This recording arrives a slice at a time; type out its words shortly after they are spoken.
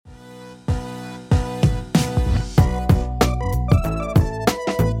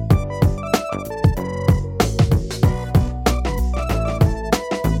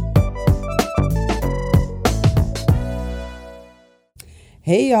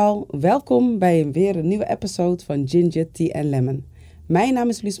Hey al, welkom bij weer een nieuwe episode van Ginger, Tea and Lemon. Mijn naam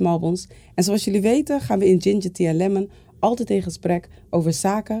is Luus Malbons en zoals jullie weten gaan we in Ginger, Tea and Lemon altijd in gesprek over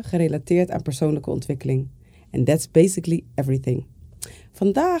zaken gerelateerd aan persoonlijke ontwikkeling. And that's basically everything.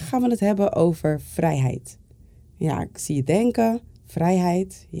 Vandaag gaan we het hebben over vrijheid. Ja, ik zie je denken,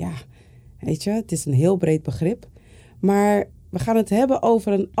 vrijheid, ja, weet je, het is een heel breed begrip. Maar we gaan het hebben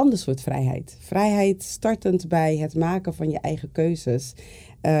over een ander soort vrijheid. Vrijheid startend bij het maken van je eigen keuzes.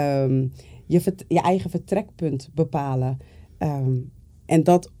 Je eigen vertrekpunt bepalen. En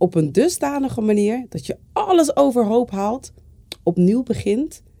dat op een dusdanige manier dat je alles overhoop haalt, opnieuw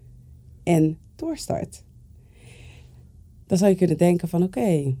begint en doorstart. Dan zou je kunnen denken van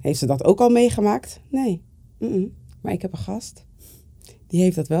oké, heeft ze dat ook al meegemaakt? Nee, maar ik heb een gast. Die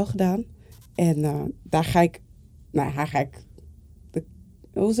heeft dat wel gedaan. En haar ga ik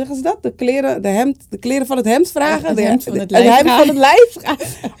hoe zeggen ze dat? De kleren van het hemd vragen. Het hemd van het lijf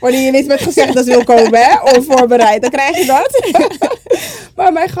vragen. Wanneer je niet met gezegd dat wil komen, hè? Onvoorbereid, dan krijg je dat.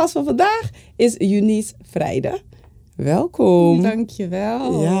 Maar mijn gast van vandaag is Eunice Vrijde. Welkom.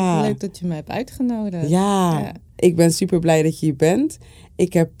 Dankjewel. Ja. Leuk dat je me hebt uitgenodigd. Ja, ik ben super blij dat je hier bent.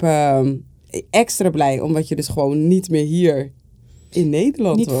 Ik heb extra blij omdat je dus gewoon niet meer hier in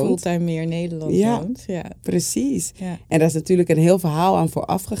Nederland niet woont. fulltime meer in Nederland woont. Ja, precies. Ja. En daar is natuurlijk een heel verhaal aan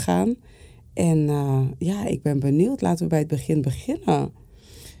vooraf gegaan. En ik ben benieuwd. Laten we bij het begin beginnen.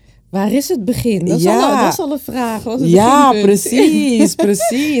 Waar is het begin? Dat is al een vraag. Wat is het beginpunt?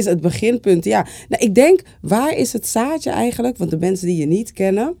 Precies. Het beginpunt, ja. Nou, ik denk, waar is het zaadje eigenlijk? Want de mensen die je niet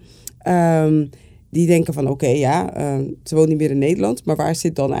kennen, die denken van ze woont niet meer in Nederland. Maar waar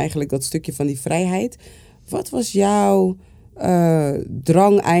zit dan eigenlijk dat stukje van die vrijheid? Wat was jouw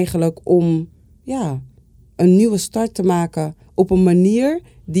drang eigenlijk om een nieuwe start te maken op een manier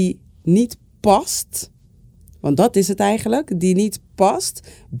die niet past? Want dat is het eigenlijk, die niet past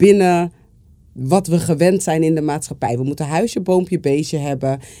binnen wat we gewend zijn in de maatschappij. We moeten huisje, boompje, beestje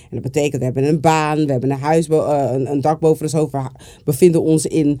hebben. En dat betekent, we hebben een baan, we hebben een huis, een dak boven ons hoofd. We bevinden ons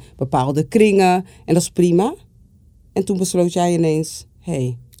in bepaalde kringen. En dat is prima. En toen besloot jij ineens,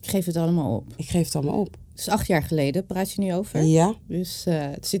 ik geef het allemaal op. Ik geef het allemaal op. Dus 8 jaar geleden praat je nu over. Ja. Dus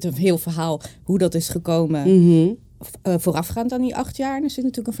het zit een heel verhaal hoe dat is gekomen. Mm-hmm. Voorafgaand aan die 8 jaar. Er zit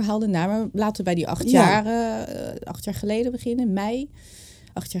natuurlijk een verhaal daarna. Maar laten we bij die 8 jaar geleden beginnen. Mei.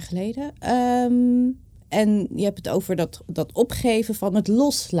 8 jaar geleden. En je hebt het over dat opgeven van het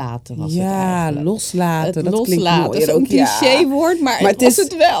loslaten was het eigenlijk. Ja, loslaten. Het dat klinkt mooi. Dat is een clichéwoord, maar het was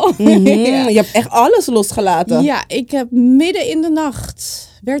het wel. Ja. Je hebt echt alles losgelaten. Ja, ik heb midden in de nacht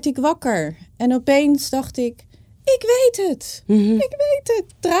werd ik wakker. En opeens dacht ik weet het. Mm-hmm. Ik weet het.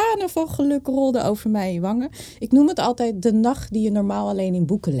 Tranen van geluk rolden over mijn wangen. Ik noem het altijd de nacht die je normaal alleen in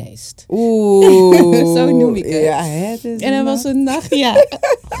boeken leest. Oeh. Zo noem ik het. Ja, het is en het was een nacht,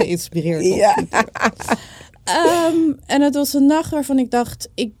 geïnspireerd op. Ja. En het was een nacht waarvan ik dacht,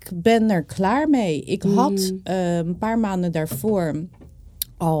 ik ben er klaar mee. Ik had een paar maanden daarvoor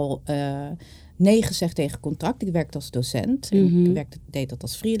al nee gezegd tegen contract. Ik werkte als docent. En ik deed dat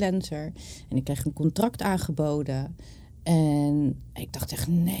als freelancer. En ik kreeg een contract aangeboden. En ik dacht echt,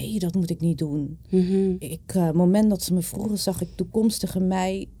 nee, dat moet ik niet doen. Mm-hmm. Het moment dat ze me vroegen, zag ik toekomstige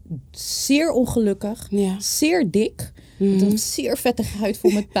mij zeer ongelukkig. Ja. Zeer dik. Mm-hmm. Met een zeer vettige huid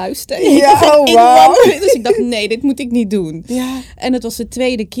vol met puisten. Ja, wow. Dus ik dacht, nee, dit moet ik niet doen. Ja. En het was de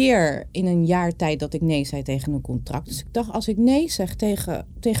tweede keer in een jaar tijd dat ik nee zei tegen een contract. Dus ik dacht, als ik nee zeg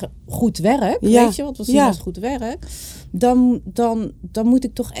tegen goed werk, weet je, wat we zien als goed werk, dan moet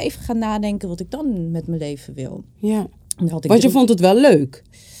ik toch even gaan nadenken wat ik dan met mijn leven wil. Ja. Want je vond het wel leuk?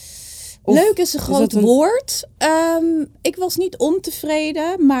 Leuk is een groot woord. Ik was niet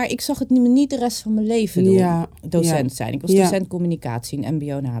ontevreden, maar ik zag het niet de rest van mijn leven doen. Docent zijn. Ik was docent communicatie in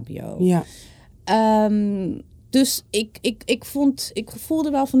mbo en hbo. Ja. Dus ik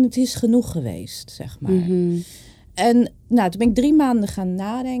voelde wel van het is genoeg geweest, zeg maar. Mm-hmm. En toen ben ik 3 maanden gaan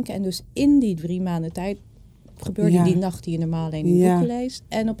nadenken. En dus in die 3 maanden tijd gebeurde die nacht die je normaal alleen in boeken leest.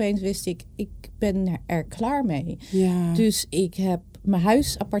 En opeens wist ik ben er klaar mee. Ja. Dus ik heb mijn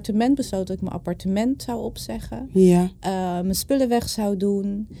appartement besloten dat ik mijn appartement zou opzeggen. Ja. Mijn spullen weg zou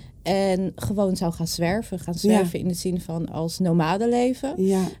doen. En gewoon zou gaan zwerven. Gaan zwerven in de zin van als nomadenleven.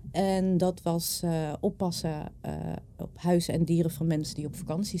 Ja. En dat was oppassen op huizen en dieren van mensen die op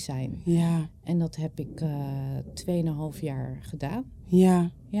vakantie zijn. Ja. En dat heb ik 2,5 jaar gedaan.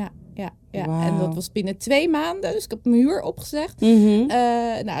 Ja. Ja. Wow. En dat was binnen 2 maanden. Dus ik heb mijn huur opgezegd. Mm-hmm.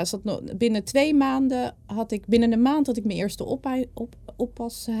 Binnen 2 maanden binnen een maand had ik mijn eerste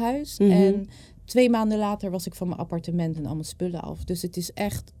oppashuis. Mm-hmm. En 2 maanden later was ik van mijn appartement en allemaal spullen af. Dus het is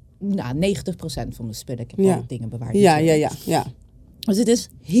echt 90% van mijn spullen. Ik heb al dingen bewaard. Ja. Dus het is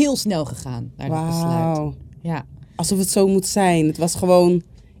heel snel gegaan naar dat besluit. Ja. Alsof het zo moet zijn. Het was gewoon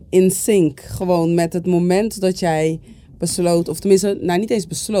in sync. Gewoon met het moment dat jij besloot, of tenminste, nou niet eens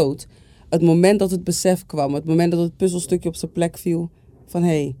besloot. Het moment dat het besef kwam. Het moment dat het puzzelstukje op zijn plek viel. Van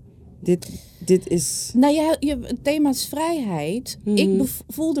hé, dit is... Nou ja, het thema is vrijheid. Ik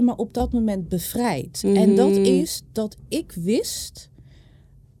voelde me op dat moment bevrijd. En dat is dat ik wist...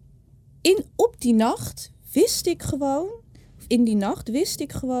 Op die nacht wist ik gewoon... In die nacht wist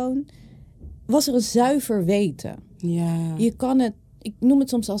ik gewoon... Was er een zuiver weten. Ja. Je kan het... Ik noem het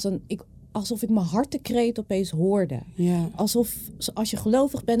soms alsof ik mijn hartekreet opeens hoorde. Ja. Alsof, als je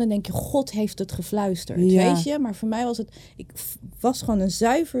gelovig bent, dan denk je... God heeft het gefluisterd, Ja. weet je? Maar voor mij was het... Ik was gewoon een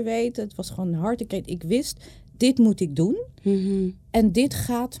zuiver weten. Het was gewoon een hartekreet. Ik wist, dit moet ik doen. En dit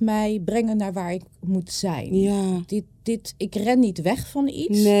gaat mij brengen naar waar ik moet zijn. Ja. Ik ren niet weg van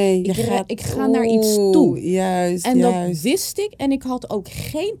iets. Nee, ik ga naar iets toe. Juist, en juist. dat wist ik. En ik had ook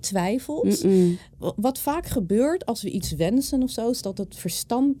geen twijfels. Wat vaak gebeurt als we iets wensen of zo... is dat het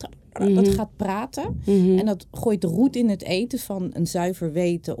verstand dat gaat praten. En dat gooit roet in het eten van een zuiver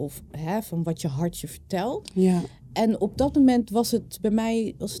weten... of van wat je hart je vertelt. Ja. En op dat moment was het bij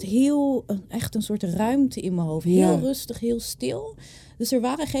mij echt een soort ruimte in mijn hoofd. Heel rustig, heel stil. Dus er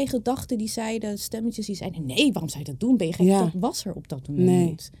waren geen gedachten die zeiden, stemmetjes die zeiden... nee, waarom zou je dat doen? Ben je gek? Dat was er op dat moment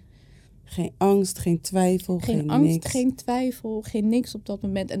niet. Geen angst, geen twijfel, geen angst, niks. Geen twijfel, geen niks op dat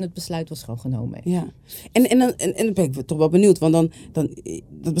moment. En het besluit was gewoon genomen. Ja. En dan ben ik toch wel benieuwd. Want dan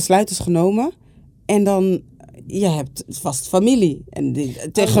dat besluit is genomen. En dan, je hebt vast familie. En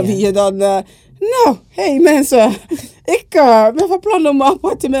tegen wie je dan... hey mensen. Ik ben van plan om mijn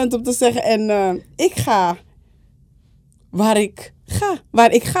appartement op te zeggen. En ik ga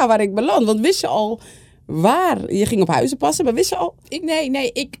waar ik beland. Want wist je al waar? Je ging op huizen passen, maar wist je al?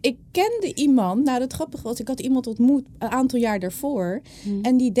 Ik kende iemand. Nou, het grappige was, ik had iemand ontmoet een aantal jaar daarvoor.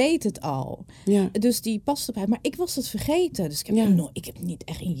 En die deed het al. Ja. Dus die paste op haar. Maar ik was het vergeten. Dus ik heb niet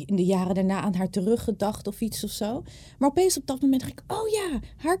echt in de jaren daarna aan haar teruggedacht of iets of zo. Maar opeens op dat moment dacht ik, oh ja,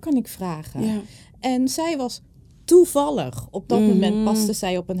 haar kan ik vragen. Ja. En zij was toevallig. Op dat moment paste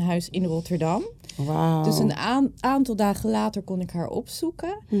zij op een huis in Rotterdam. Wow. Dus een aantal dagen later kon ik haar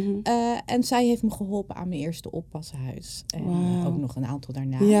opzoeken. En zij heeft me geholpen aan mijn eerste oppassenhuis. En ook nog een aantal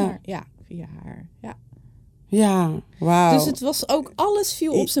daarna. Ja. Maar via haar. Ja. Ja, wauw. Dus het was ook, alles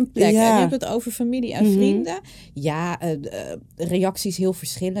viel op zijn plek. Ja. En je hebt het over familie en vrienden. Ja, reacties heel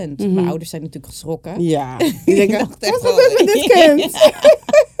verschillend. Mijn ouders zijn natuurlijk geschrokken. Ja. Die denken, wat gebeurt met dit kind?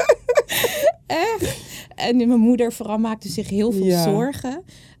 Echt. En mijn moeder vooral maakte zich heel veel zorgen.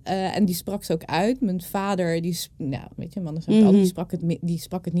 En die sprak ze ook uit. Mijn vader, mannen zijn het al, die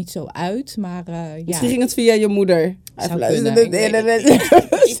sprak het niet zo uit. Maar Misschien ging het via je moeder.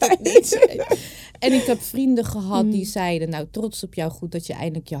 En ik heb vrienden gehad die zeiden, nou, trots op jou, goed dat je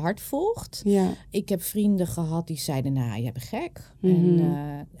eindelijk je hart volgt. Ja. Ik heb vrienden gehad die zeiden, nou, jij bent gek.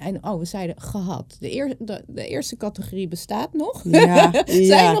 We zeiden gehad. De eerste categorie bestaat nog. Ja.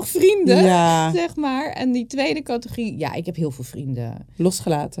 Zijn nog vrienden, zeg maar. En die tweede categorie, ik heb heel veel vrienden.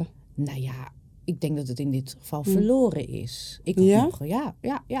 Losgelaten. Nou ja, ik denk dat het in dit geval verloren is. Ik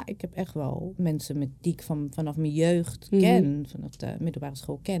heb echt wel mensen die ik vanaf mijn jeugd ken, vanaf de middelbare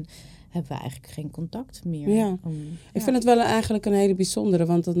school ken, hebben we eigenlijk geen contact meer. Ja. Ik vind het wel eigenlijk een hele bijzondere,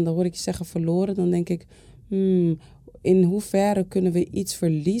 want dan hoor ik je zeggen verloren, dan denk ik, in hoeverre kunnen we iets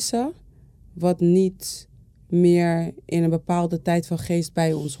verliezen wat niet meer in een bepaalde tijd van geest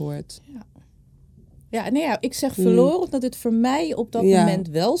bij ons hoort? Ik zeg verloren omdat het voor mij op dat moment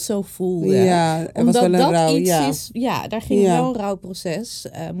wel zo voelde. Ja, er omdat was wel een dat rouw, iets is. Ja, daar ging wel een rouwproces,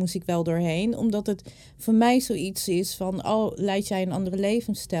 moest ik wel doorheen. Omdat het voor mij zoiets is van, leid jij een andere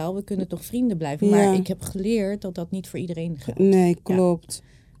levensstijl, we kunnen toch vrienden blijven. Maar ik heb geleerd dat dat niet voor iedereen geldt. Nee, klopt.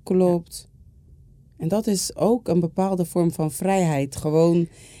 Klopt. En dat is ook een bepaalde vorm van vrijheid. Gewoon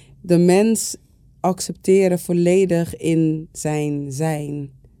de mens accepteren volledig in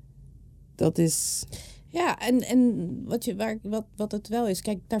zijn. Dat is... Ja, en wat het wel is...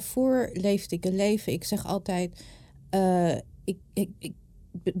 Kijk, daarvoor leefde ik een leven. Ik zeg altijd... Ik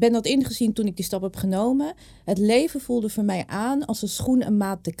ben dat ingezien toen ik die stap heb genomen. Het leven voelde voor mij aan als een schoen een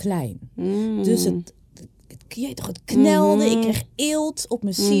maat te klein. Dus het knelde. Ik kreeg eelt op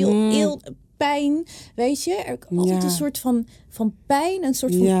mijn ziel. Eelt, pijn. Weet je? Altijd een soort van pijn. Een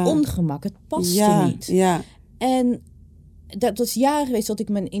soort van ongemak. Het paste niet. Ja. En... Dat was jaren geweest dat ik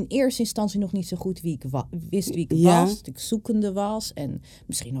me in eerste instantie nog niet zo goed wist wie ik was. Dat ik zoekende was. En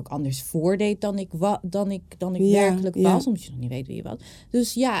misschien ook anders voordeed dan ik werkelijk was. Omdat je nog niet weet wie je was.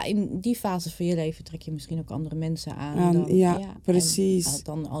 Dus in die fase van je leven trek je misschien ook andere mensen aan. Precies. En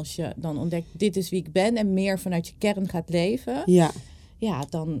dan als je dan ontdekt, dit is wie ik ben. En meer vanuit je kern gaat leven.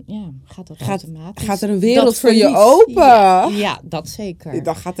 dan gaat dat automatisch. Gaat er een wereld voor je open? Ja, dat zeker.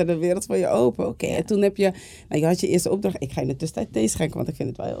 Dan gaat er een wereld voor je open. Oké, en toen heb je... je had je eerste opdracht. Ik ga in de tussentijd thee schenken, want ik vind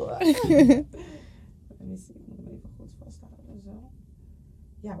het wel heel... Ik moet hem even goed vasthouden. Zo.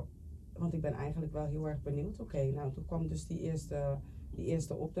 Ja, want ik ben eigenlijk wel heel erg benieuwd. Oké, nou, toen kwam dus die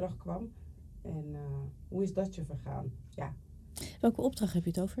eerste opdracht kwam. En hoe is dat je vergaan? Ja. Welke opdracht heb je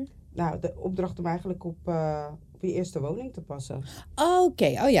het over? Nou, de opdracht om eigenlijk op je eerste woning te passen. Oké.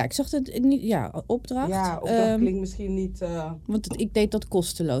 Oh ja, ik zag het niet. Ja, opdracht. Ja, opdracht klinkt misschien niet... Want ik deed dat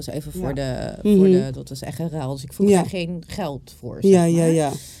kosteloos even voor dat was echt een ruil. Dus ik vroeg er geen geld voor.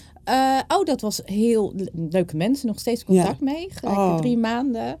 Ja. Dat was heel leuke mensen. Nog steeds contact mee. Gelijk 3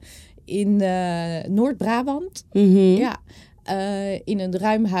 maanden in Noord-Brabant. Mm-hmm. Ja. In een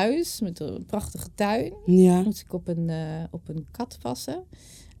ruim huis met een prachtige tuin. Ja. Moest ik op een kat passen.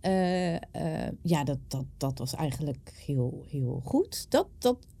 Dat was eigenlijk heel, heel goed. Dat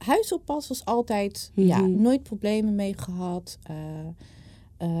huisoppas was altijd nooit problemen mee gehad.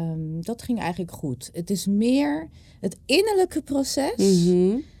 Dat ging eigenlijk goed. Het is meer het innerlijke proces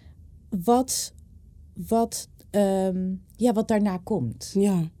wat daarna komt.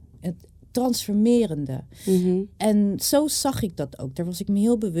 Ja. Het transformerende. Mm-hmm. En zo zag ik dat ook. Daar was ik me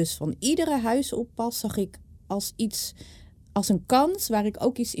heel bewust van. Iedere huisoppas zag ik als een kans waar ik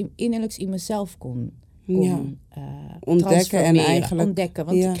ook iets innerlijks in mezelf kon ontdekken en eigenlijk ontdekken.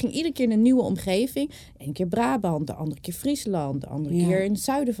 Want ik ging iedere keer in een nieuwe omgeving. Eén keer Brabant, de andere keer Friesland, de andere keer in het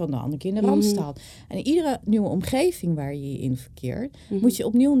zuiden van de andere keer in de Randstad. En in iedere nieuwe omgeving waar je je in verkeert, moet je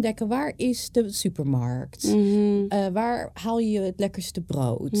opnieuw ontdekken, waar is de supermarkt? Waar haal je het lekkerste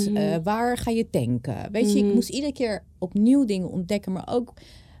brood? Waar ga je tanken? Weet je, ik moest iedere keer opnieuw dingen ontdekken, maar ook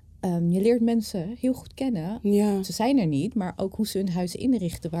je leert mensen heel goed kennen. Ja. Ze zijn er niet, maar ook hoe ze hun huis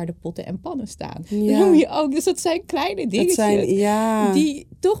inrichten, waar de potten en pannen staan. Ja. Dat moet je ook. Dus dat zijn kleine dingetjes die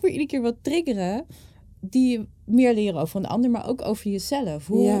toch weer iedere keer wat triggeren, die je meer leren over een ander, maar ook over jezelf.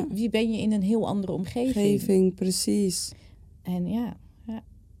 Wie ben je in een heel andere omgeving? Precies. En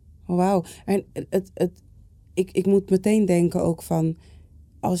Wauw. En ik moet meteen denken ook van,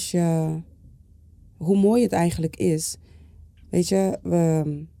 hoe mooi het eigenlijk is. Weet je,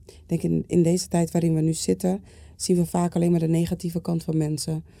 ik denk in deze tijd waarin we nu zitten, zien we vaak alleen maar de negatieve kant van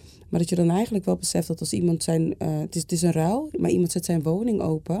mensen. Maar dat je dan eigenlijk wel beseft dat als iemand het is een ruil, maar iemand zet zijn woning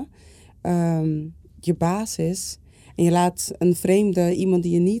open, je baas is, en je laat een vreemde, iemand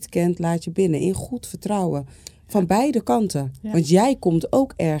die je niet kent, laat je binnen in goed vertrouwen. Van beide kanten. Ja. Want jij komt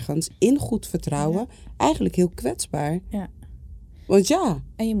ook ergens in goed vertrouwen, eigenlijk heel kwetsbaar. Ja. Want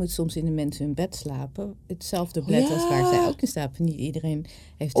En je moet soms in de mensen hun bed slapen. Hetzelfde bed als waar zij ook in slapen. Niet iedereen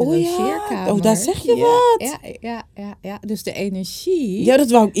heeft een logeerkamer. Oh, daar zeg je wat. Ja. Dus de energie dat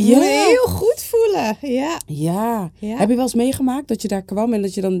wou ik moet je heel goed voelen. Ja. Heb je wel eens meegemaakt dat je daar kwam en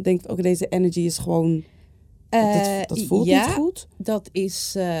dat je dan denkt, oké, deze energy is gewoon... Dat voelt niet goed? Dat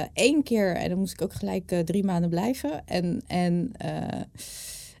is 1 keer. En dan moest ik ook gelijk 3 maanden blijven. En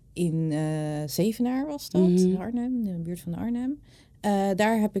in Zevenaar was dat, Arnhem, in de buurt van Arnhem.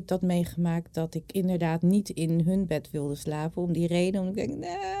 Daar heb ik dat meegemaakt dat ik inderdaad niet in hun bed wilde slapen. Om die reden, omdat ik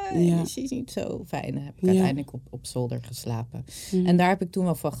denk, energie is niet zo fijn. Dan heb ik uiteindelijk op zolder geslapen. En daar heb ik toen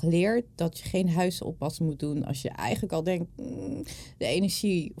wel van geleerd dat je geen huisoppas moet doen als je eigenlijk al denkt, de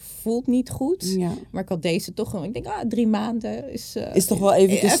energie voelt niet goed. Ja. Maar ik had deze toch gewoon, ik denk, 3 maanden is toch wel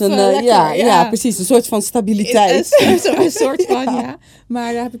eventjes lekker, precies, een soort van stabiliteit. Een soort van,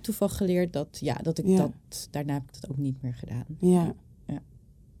 Maar daar heb ik toen van geleerd daarna heb ik dat ook niet meer gedaan. Ja.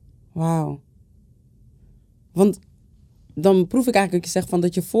 Wauw. Want dan proef ik eigenlijk dat je zegt van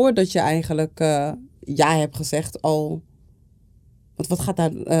dat je voordat je eigenlijk ja hebt gezegd al... Want wat gaat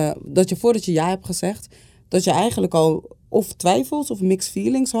daar... dat je voordat je ja hebt gezegd, dat je eigenlijk al of twijfels of mixed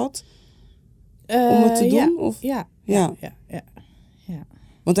feelings had om het te doen? Of? Ja.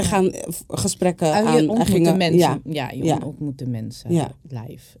 Want er gaan gesprekken aan... Je ontmoet de mensen. Je ontmoet de mensen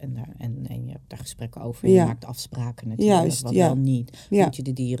live. En je hebt daar gesprekken over. Je maakt afspraken natuurlijk. Juist, wat wel niet. Moet je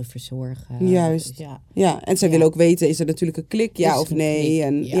de dieren verzorgen. Juist. En zij willen ook weten, is er natuurlijk een klik, of nee?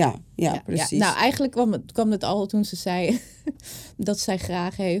 En precies. Nou, eigenlijk kwam het al toen ze zei dat zij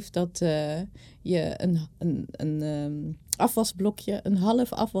graag heeft dat je een afwasblokje, een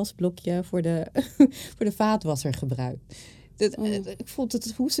half afwasblokje voor de vaatwasser gebruikt. Ik vond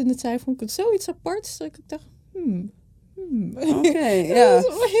het, hoe ze het zei, vond ik het zoiets aparts. Dat ik dacht, Oké, dat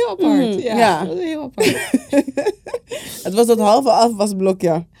was heel apart. Dat was heel apart. Het was dat halve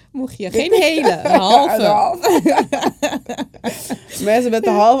afwasblokje. Mocht je, geen hele, een halve. Mensen met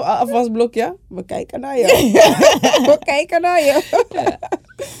een half afwasblokje, we kijken naar je.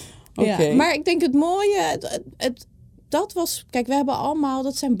 Okay. Maar ik denk het mooie, dat was... Kijk, we hebben allemaal...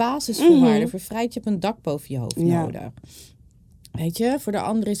 Dat zijn basisvoorwaarden. Voor vrijheid, je hebt een dak boven je hoofd nodig. Weet je, voor de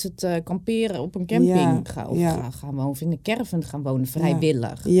ander is het kamperen op een camping. Gaan wonen of in een caravan gaan wonen,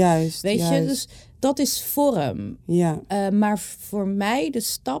 vrijwillig. Juist, Weet je, dus dat is vorm. Ja. Maar voor mij de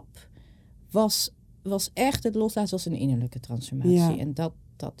stap was echt... Het loslaten was een innerlijke transformatie.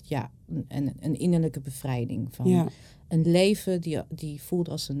 Ja. En een innerlijke bevrijding van een leven die voelt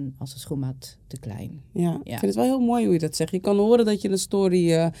als een schoenmaat te klein. Ja, ik vind het wel heel mooi hoe je dat zegt. Je kan horen dat je een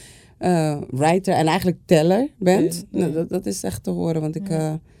story writer en eigenlijk teller bent. Nou, dat is echt te horen, want ik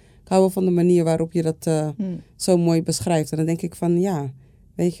hou wel van de manier waarop je dat zo mooi beschrijft. En dan denk ik van,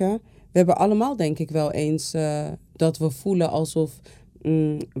 weet je, we hebben allemaal denk ik wel eens dat we voelen alsof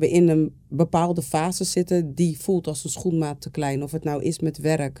we in een bepaalde fase zitten die voelt als een schoenmaat te klein. Of het nou is met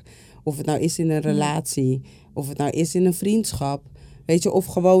werk, of het nou is in een relatie, of het nou is in een vriendschap. Weet je, of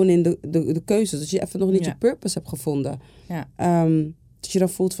gewoon in de keuzes. Dat je even nog niet je purpose hebt gevonden. Ja. Dat je dan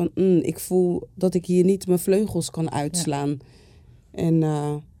voelt van, ik voel dat ik hier niet mijn vleugels kan uitslaan. Ja.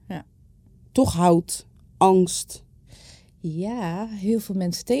 En toch houdt angst. Ja, heel veel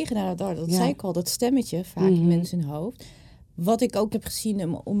mensen tegen. Dat zei ik al, dat stemmetje, vaak in mensen in hun hoofd. Wat ik ook heb gezien in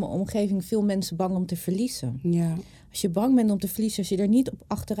mijn omgeving, veel mensen bang om te verliezen. Ja. Als je bang bent om te verliezen, als je er niet op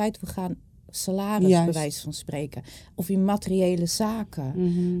achteruit wil gaan, salaris bij wijze van spreken. Of in materiële zaken.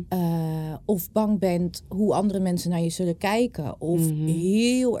 Of bang bent hoe andere mensen naar je zullen kijken. Of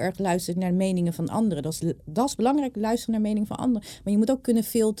heel erg luistert naar de meningen van anderen. Dat is belangrijk, luisteren naar de mening van anderen. Maar je moet ook kunnen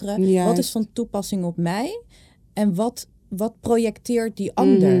filteren. Wat is van toepassing op mij? En wat projecteert die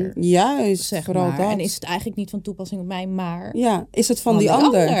ander? Juist, zeg vooral maar. dat. En is het eigenlijk niet van toepassing op mij, maar... Ja, is het van die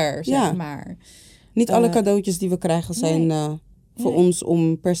ander? Zeg maar. Niet alle cadeautjes die we krijgen zijn voor ons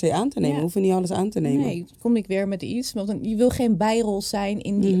om per se aan te nemen. We hoeven niet alles aan te nemen. Nee, kom ik weer met iets. Want je wil geen bijrol zijn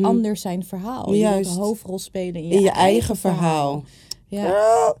in die ander zijn verhaal. Je wil de hoofdrol spelen in je eigen verhaal.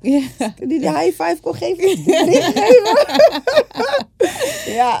 Ja. Die high five kon geven.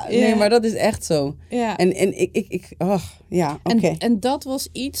 Nee, maar dat is echt zo. Ja. En ik oké. En dat was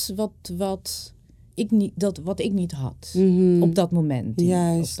iets wat ik niet had. Op dat moment.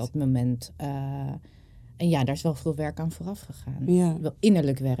 Juist. Op dat moment. En daar is wel veel werk aan vooraf gegaan. Ja. Wel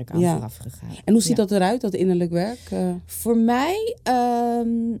innerlijk werk aan vooraf gegaan. En hoe ziet dat eruit, dat innerlijk werk? Voor mij...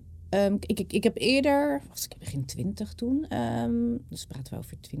 ik heb eerder, was ik begin 20 toen, dus praten we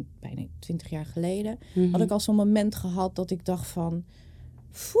over bijna 20 jaar geleden, had ik al zo'n moment gehad dat ik dacht van,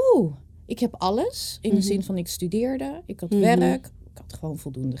 ik heb alles. In de zin van ik studeerde, ik had werk, ik had gewoon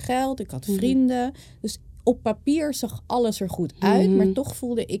voldoende geld, ik had vrienden. Dus op papier zag alles er goed uit, maar toch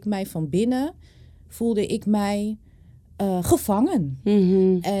voelde ik mij van binnen, gevangen.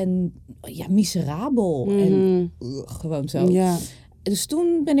 En miserabel. En gewoon zo. Ja. Dus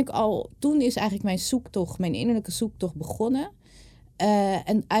toen is eigenlijk mijn innerlijke zoektocht begonnen.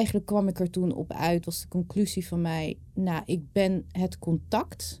 En eigenlijk kwam ik er toen op uit, was de conclusie van mij, ik ben het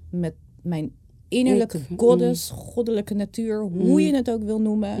contact met mijn innerlijke goddess, goddelijke natuur, hoe je het ook wil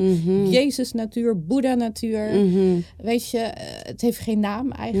noemen. Jezus natuur, Boeddha natuur. Weet je, het heeft geen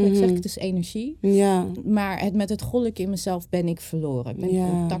naam eigenlijk, zeg ik, het is energie. Ja. Maar met het goddelijke in mezelf ben ik verloren. Ik ben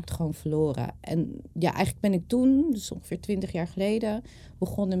contact gewoon verloren. En eigenlijk ben ik toen, dus ongeveer 20 jaar geleden,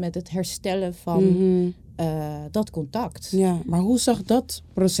 begonnen met het herstellen van dat contact. Ja, maar hoe zag dat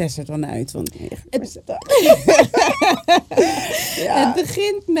proces er dan uit? Want het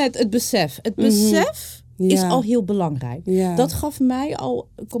begint met het besef. Het besef is al heel belangrijk. Ja. Dat gaf mij al,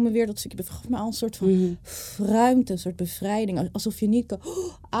 gaf mij al een soort van ruimte, een soort bevrijding. Alsof je niet kan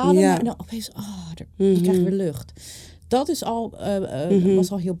ademen en dan opeens, je krijgt weer lucht. Dat is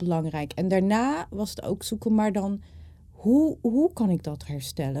was al heel belangrijk. En daarna was het ook zoeken, maar dan... Hoe kan ik dat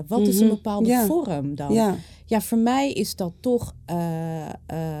herstellen? Wat is een bepaalde vorm dan? Ja, voor mij is dat toch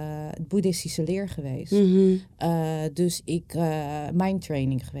boeddhistische leer geweest. Dus ik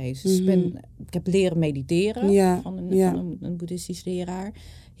mindtraining geweest. Dus ik heb leren mediteren van een boeddhistisch leraar.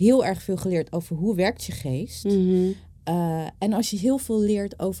 Heel erg veel geleerd over hoe werkt je geest. En als je heel veel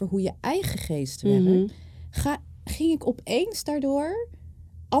leert over hoe je eigen geest werkt, ging ik opeens daardoor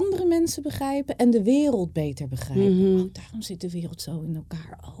andere mensen begrijpen en de wereld beter begrijpen. Daarom zit de wereld zo in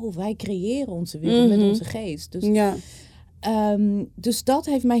elkaar. Wij creëren onze wereld met onze geest. Dus, dus dat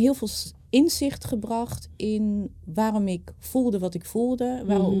heeft mij heel veel inzicht gebracht in waarom ik voelde wat ik voelde.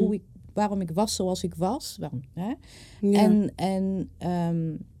 Waarom ik was zoals ik was. En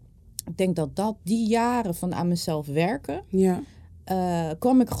ik denk dat die jaren van aan mezelf werken,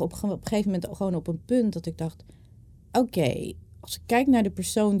 kwam ik op een gegeven moment gewoon op een punt dat ik dacht, oké, als ik kijk naar de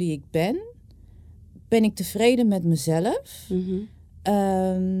persoon die ik ben ik tevreden met mezelf.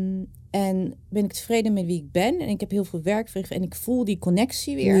 En ben ik tevreden met wie ik ben. En ik heb heel veel werk verricht. En ik voel die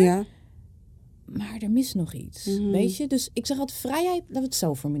connectie weer. Ja. Maar er mist nog iets, weet je? Dus ik zeg altijd, vrijheid, laten we het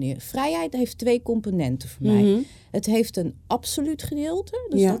zo formuleren. Vrijheid heeft 2 componenten voor mij. Het heeft een absoluut gedeelte.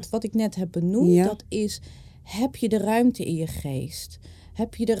 Dus dat wat ik net heb benoemd, dat is... Heb je de ruimte in je geest?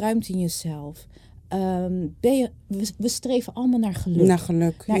 Heb je de ruimte in jezelf? We streven allemaal naar geluk. Naar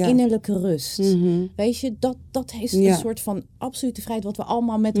geluk, naar innerlijke rust. Weet je, dat is een soort van absolute vrijheid... wat we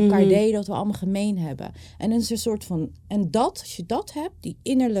allemaal met elkaar delen, wat we allemaal gemeen hebben. En dan is er een soort van... En als je dat hebt,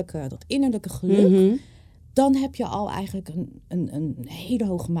 dat innerlijke geluk... dan heb je al eigenlijk een hele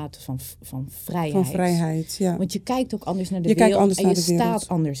hoge mate van vrijheid. Van vrijheid, ja. Want je kijkt ook anders naar de wereld en je staat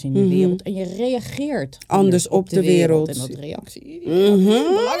anders in de wereld. En je reageert anders op de wereld. En dat reactie, dat is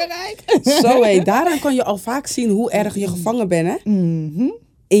belangrijk. Zo hé, daaraan kan je al vaak zien hoe erg je gevangen bent, hè?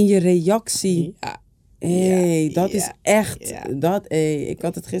 In je reactie. Ja. Dat is echt... Ja. Ik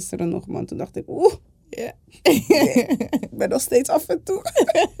had het gisteren nog, man. Toen dacht ik, ik ben nog steeds af en toe.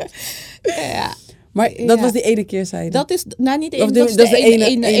 Ja. Maar dat was die ene keer, zei je. Dat is niet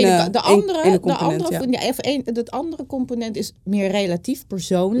één. Het andere component is meer relatief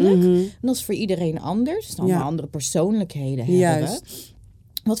persoonlijk. En dat is voor iedereen anders. Dus allemaal andere persoonlijkheden hebben we.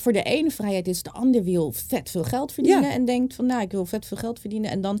 Wat voor de ene vrijheid is, de ander wil vet veel geld verdienen. En denkt van, ik wil vet veel geld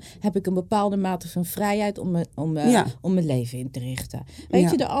verdienen. En dan heb ik een bepaalde mate van vrijheid om mijn leven in te richten.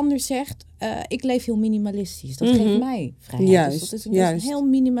 Weet je, de ander zegt, ik leef heel minimalistisch. Dat geeft mij vrijheid. Juist, dus dat is een heel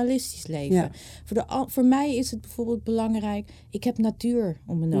minimalistisch leven. Ja. Voor mij is het bijvoorbeeld belangrijk, ik heb natuur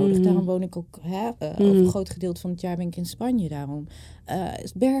om me nodig. Daarom woon ik ook, over een groot gedeelte van het jaar ben ik in Spanje daarom.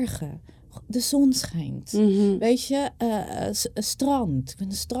 Bergen. De zon schijnt. Weet je, strand. Ik ben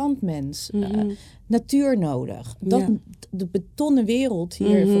een strandmens. Natuur nodig. De betonnen wereld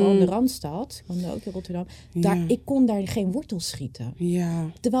hier, vooral in de Randstad, ik woonde ook in Rotterdam, ik kon daar geen wortels schieten.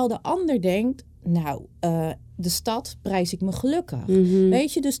 Ja. Terwijl de ander denkt, de stad prijs ik me gelukkig.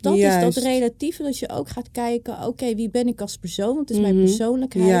 Weet je, dus dat is dat relatieve, dat je ook gaat kijken, oké, wie ben ik als persoon? Want het is mijn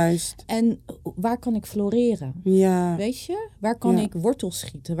persoonlijkheid. Juist. En waar kan ik floreren? Ja. Weet je? Waar kan ik wortels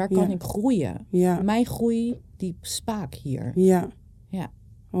schieten? Waar kan ik groeien? Ja. Mijn groei, die spaak hier. Ja. Ja.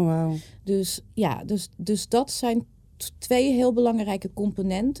 Oh, wauw. Dus dat zijn 2 heel belangrijke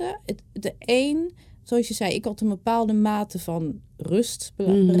componenten. De een, zoals je zei, ik had een bepaalde mate van rust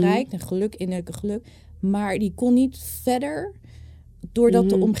bereikt en geluk, innerlijke geluk. Maar die kon niet verder, doordat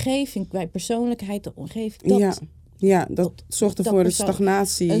de omgeving, bij persoonlijkheid, de omgeving... Dat zorgde voor een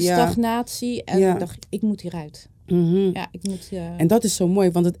stagnatie. Een stagnatie en ik dacht, ik moet hieruit. Ja, ik moet... En dat is zo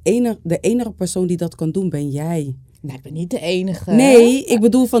mooi, want de enige persoon die dat kan doen, ben jij. Nee, ik ben niet de enige. Nee, ik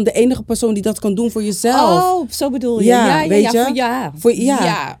bedoel van de enige persoon die dat kan doen voor jezelf. Oh, zo bedoel je. Ja, weet je?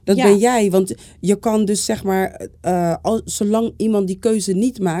 Dat ja. ben jij. Want je kan dus zeg maar, zolang iemand die keuze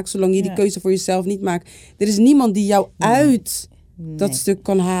niet maakt, zolang je die keuze voor jezelf niet maakt, er is niemand die jou uit dat stuk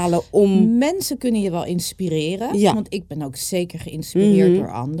kan halen om... Mensen kunnen je wel inspireren, want ik ben ook zeker geïnspireerd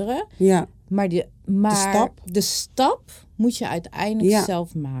door anderen. Ja. Maar de stap moet je uiteindelijk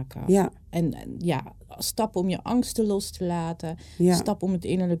zelf maken. Ja. En stap om je angsten los te laten. Ja. Stap om het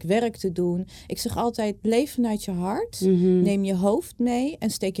innerlijk werk te doen. Ik zeg altijd, leef vanuit je hart. Neem je hoofd mee en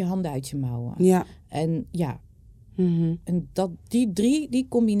steek je handen uit je mouwen. Ja. En en die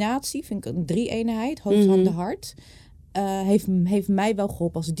combinatie, vind ik een 3-eenheid, hoofd, handen, hart... heeft mij wel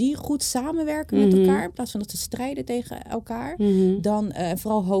geholpen. Als die goed samenwerken met elkaar, in plaats van dat ze strijden tegen elkaar, dan,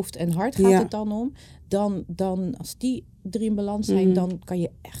 vooral hoofd en hart gaat het dan om, dan als die 3 in balans zijn, dan kan je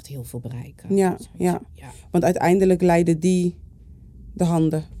echt heel veel bereiken. Ja. Want uiteindelijk leiden die de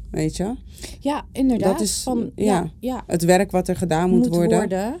handen, weet je? Ja, inderdaad. Dat is het werk wat er gedaan moet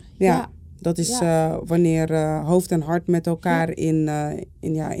worden. Ja. Dat is wanneer hoofd en hart met elkaar in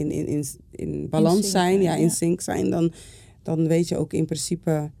balans zijn, in sync zijn, dan weet je ook in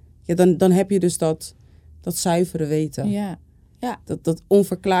principe, dan heb je dus dat zuivere weten. Ja. Ja. Dat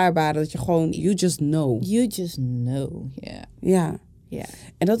onverklaarbare, dat je gewoon, you just know. You just know, Ja.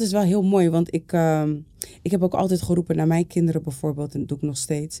 En dat is wel heel mooi, want ik heb ook altijd geroepen naar mijn kinderen bijvoorbeeld, en dat doe ik nog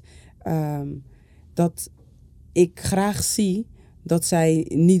steeds, dat ik graag zie dat zij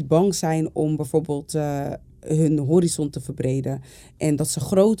niet bang zijn om bijvoorbeeld hun horizon te verbreden. En dat ze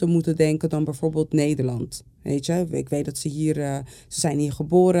groter moeten denken dan bijvoorbeeld Nederland. Weet je, ik weet dat ze zijn hier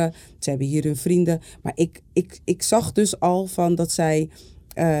geboren, ze hebben hier hun vrienden. Maar ik zag dus al van dat zij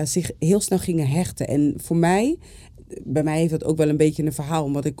zich heel snel gingen hechten. En bij mij heeft dat ook wel een beetje een verhaal.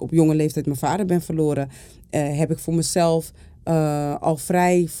 Omdat ik op jonge leeftijd mijn vader ben verloren, heb ik voor mezelf al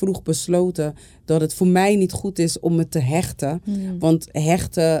vrij vroeg besloten dat het voor mij niet goed is om me te hechten. Want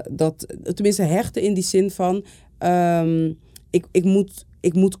hechten in die zin van, ik moet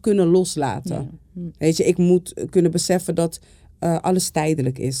ik moet kunnen loslaten. Weet je, ik moet kunnen beseffen dat alles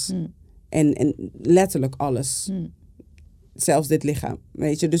tijdelijk is. En letterlijk alles. Zelfs dit lichaam.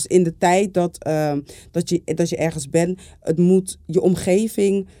 Weet je, dus in de tijd dat je ergens bent, het moet je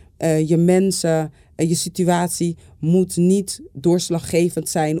omgeving, je mensen, je situatie moet niet doorslaggevend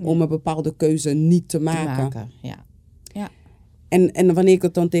zijn om een bepaalde keuze niet te maken. Ja. En wanneer ik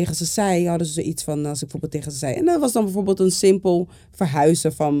het dan tegen ze zei, hadden ze zoiets van, als ik bijvoorbeeld tegen ze zei. En dat was dan bijvoorbeeld een simpel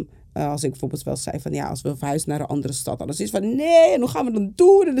verhuizen van, als ik bijvoorbeeld wel zei van, ja, als we verhuizen naar een andere stad. Dan is het van, nee, en hoe gaan we dan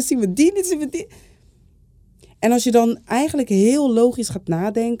doen? En dan zien we die, dan zien we die. En als je dan eigenlijk heel logisch gaat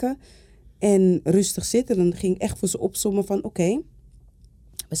nadenken en rustig zitten, dan ging ik echt voor ze opsommen van, oké,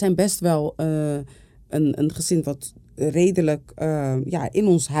 we zijn best wel een gezin wat redelijk in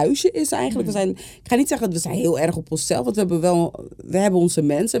ons huisje is eigenlijk. Ik ga niet zeggen, we zijn heel erg op onszelf, want we hebben onze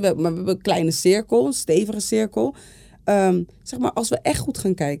mensen, maar we hebben een kleine cirkel, een stevige cirkel. Zeg maar, als we echt goed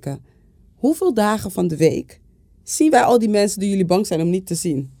gaan kijken, hoeveel dagen van de week zien wij al die mensen die jullie bang zijn om niet te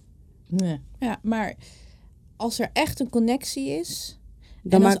zien? Nee. Ja, maar als er echt een connectie is,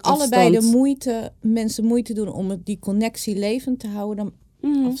 dan en als allebei afstand. mensen moeite doen om die connectie levend te houden, dan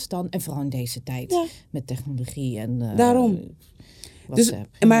afstand. En vooral in deze tijd met technologie en daarom. WhatsApp.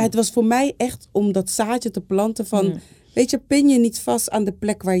 Dus, maar het was voor mij echt om dat zaadje te planten van, weet je, pin je niet vast aan de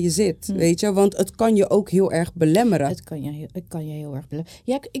plek waar je zit, weet je, want het kan je ook heel erg belemmeren. Het kan je heel erg belemmeren.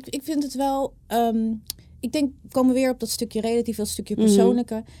 Ja, ik vind het wel. Ik denk, we komen weer op dat stukje relatief, dat stukje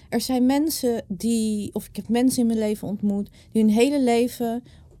persoonlijke. Er zijn mensen ik heb mensen in mijn leven ontmoet, die hun hele leven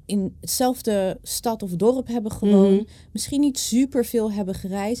in hetzelfde stad of dorp hebben gewoond. Misschien niet superveel hebben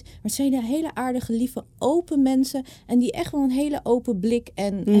gereisd, maar het zijn hele aardige, lieve, open mensen. En die echt wel een hele open blik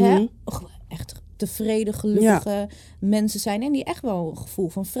en echt tevreden, gelukkige mensen zijn. En die echt wel een gevoel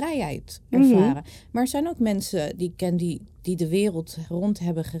van vrijheid ervaren. Maar er zijn ook mensen die ik ken die de wereld rond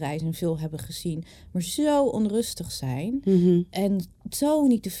hebben gereisd en veel hebben gezien, maar zo onrustig zijn en zo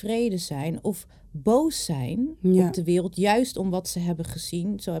niet tevreden zijn of boos zijn op de wereld, juist om wat ze hebben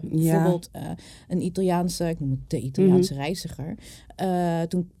gezien. Zo heb ik bijvoorbeeld een Italiaanse, ik noem het de Italiaanse reiziger,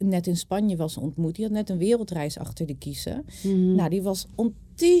 toen net in Spanje was ontmoet. Die had net een wereldreis achter de kiezen. Nou, die was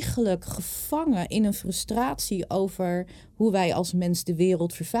ontiegelijk gevangen in een frustratie over hoe wij als mens de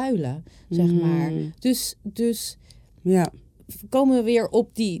wereld vervuilen, zeg maar. Dus komen we weer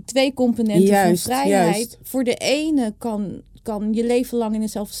op die twee componenten van vrijheid. Voor de ene kan je leven lang in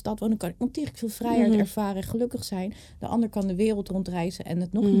dezelfde stad wonen, kan ik ontiegelijk veel vrijheid ervaren en gelukkig zijn. De ander kan de wereld rondreizen en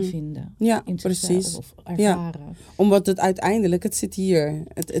het nog niet vinden. Ja, precies. Of ervaren. Ja. Omdat het uiteindelijk, het zit hier.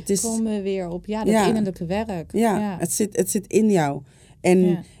 Het is, komen we weer op dat innerlijke werk. Ja. Het zit in jou.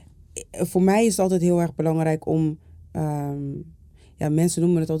 En voor mij is het altijd heel erg belangrijk om, mensen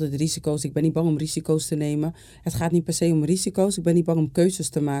noemen het altijd risico's. Ik ben niet bang om risico's te nemen. Het gaat niet per se om risico's. Ik ben niet bang om keuzes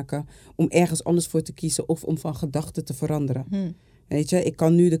te maken. Om ergens anders voor te kiezen of om van gedachten te veranderen. Weet je, ik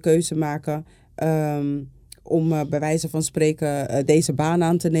kan nu de keuze maken om bij wijze van spreken deze baan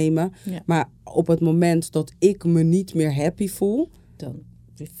aan te nemen. Ja. Maar op het moment dat ik me niet meer happy voel,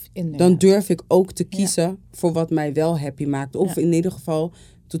 dan durf ik ook te kiezen voor wat mij wel happy maakt. Of in ieder geval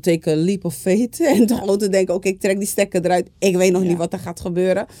to take a leap of faith. En gewoon te denken, oké, ik trek die stekker eruit. Ik weet nog niet wat er gaat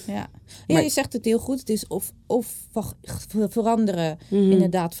gebeuren. Ja, maar je zegt het heel goed. Het is of veranderen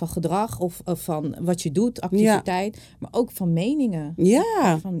inderdaad van gedrag. Of van wat je doet, activiteit. Maar ook van meningen.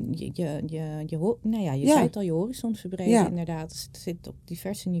 Ja. Van je zei het al, je horizon verbreden inderdaad. Het zit op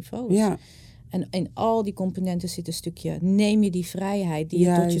diverse niveaus. Ja. En in al die componenten zit een stukje, neem je die vrijheid die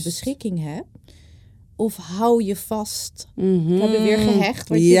je tot je beschikking hebt. Of hou je vast. We hebben weer gehecht.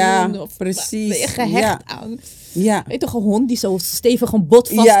 Wat je noemde, of precies. Ben je gehecht aan. Ja. Weet toch, een hond die zo stevig een bot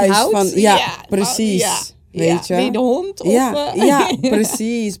vasthoudt? Precies. Weet je? Ben je de hond?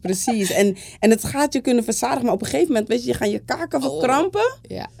 Precies. En het gaat je kunnen verzadigen. Maar op een gegeven moment, weet je gaan je kaken verkrampen.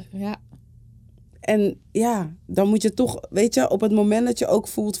 Ja. En dan moet je toch, weet je, op het moment dat je ook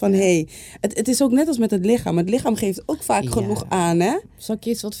voelt van, het is ook net als met het lichaam. Het lichaam geeft ook vaak genoeg aan, hè? Zal ik je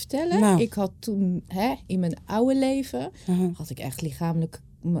eens wat vertellen? Nou. Ik had toen, in mijn oude leven, had ik echt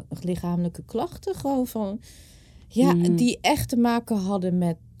lichamelijke klachten. Gewoon van, die echt te maken hadden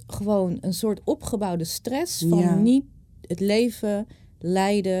met gewoon een soort opgebouwde stress van niet het leven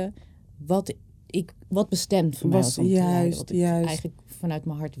leiden wat bestemd voor mij was om te leiden. Wat ik eigenlijk vanuit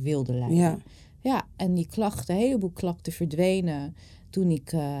mijn hart wilde leiden. Ja. Ja, en die klachten, een heleboel klachten verdwenen toen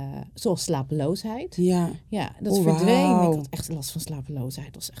ik, zoals slapeloosheid. Ja. Ja, dat Oh, verdween. wauw. Ik had echt last van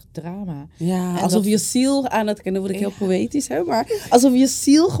slapeloosheid. Dat was echt drama. Ja, En alsof dat- je ziel aan het... En dan word ik heel Ja. poëtisch, hè? Maar alsof je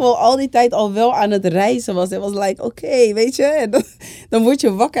ziel gewoon al die tijd al wel aan het reizen was. Het was like, oké, weet je? En dan word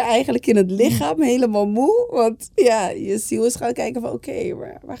je wakker eigenlijk in het lichaam, helemaal moe. Want ja, je ziel is gaan kijken van, oké,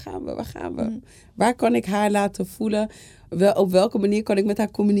 waar gaan we? Waar gaan we? Waar kan ik haar laten voelen? Op welke manier kan ik met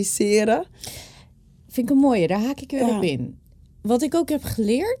haar communiceren? Vind ik een mooie, daar haak ik weer Ja. op in. Wat ik ook heb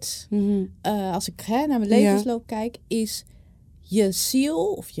geleerd, als ik naar mijn levensloop kijk, is je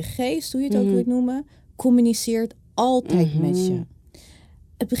ziel of je geest, hoe je het ook wilt noemen, communiceert altijd met je.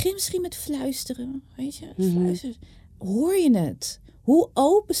 Het begint misschien met fluisteren, weet je? Fluisteren. Hoor je het? Hoe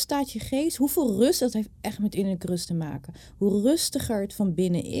open staat je geest? Hoeveel rust? Dat heeft echt met innerlijke rust te maken. Hoe rustiger het van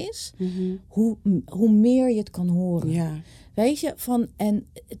binnen is, hoe meer je het kan horen. Ja. Weet je, en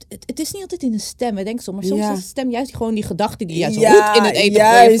het is niet altijd in de stem. We denken soms, maar soms Ja. is de stem juist gewoon die gedachte die je zo Ja, goed in het eten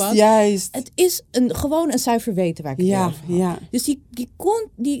gooien van. juist. Het is gewoon een zuiver weten waar ik het Ja, over had. ja. Dus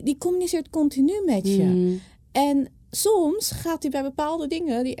die communiceert continu met je. En soms gaat hij bij bepaalde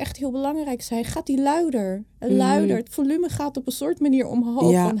dingen die echt heel belangrijk zijn, gaat hij luider. En luider. Het volume gaat op een soort manier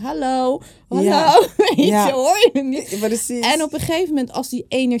omhoog. Ja. Van hallo. Ja. Weet Ja. je, hoor je hem niet? Precies. En op een gegeven moment, als die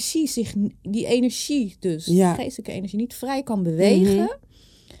energie dus, Ja. geestelijke energie, niet vrij kan bewegen,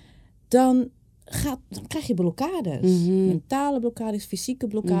 dan krijg je blokkades. Mentale blokkades, fysieke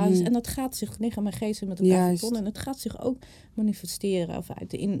blokkades. En dat gaat zich, lichaam en geest zijn met elkaar Juist. verbonden. En het gaat zich ook manifesteren of uit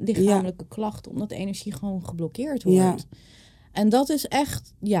de lichamelijke klachten, omdat de energie gewoon geblokkeerd wordt. Ja. En dat is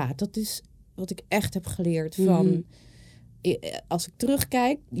echt, dat is wat ik echt heb geleerd van... Als ik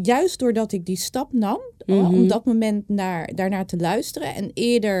terugkijk, juist doordat ik die stap nam, om dat moment daarnaar te luisteren en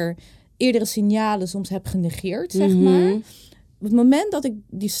eerdere signalen soms heb genegeerd, zeg maar. Op het moment dat ik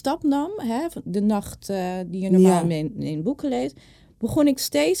die stap nam, de nacht die je normaal in boeken leest, begon ik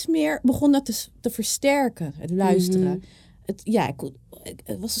steeds meer, dat te versterken, het luisteren. Het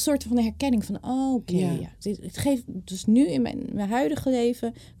was een soort van herkenning van, het geeft dus nu in mijn huidige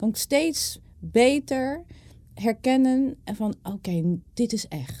leven, kan ik steeds beter herkennen en van, dit is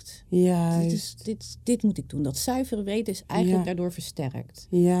echt. Juist. Dit moet ik doen. Dat zuivere weten is eigenlijk daardoor versterkt.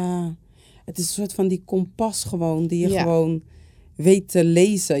 Ja, het is een soort van die kompas gewoon, die je gewoon weet te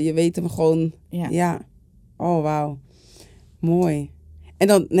lezen. Je weet hem gewoon, Oh, wauw. Mooi. En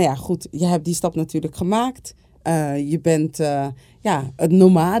dan, goed, je hebt die stap natuurlijk gemaakt. Je bent het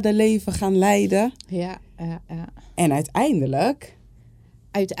nomadenleven gaan leiden. Ja. En uiteindelijk...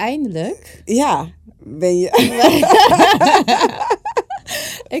 ben je...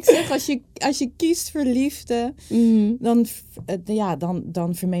 Ik zeg, als je kiest voor liefde,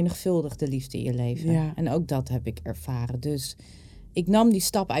 dan vermenigvuldigt de liefde in je leven. Ja. En ook dat heb ik ervaren. Dus ik nam die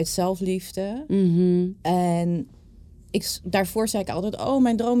stap uit zelfliefde. En daarvoor zei ik altijd,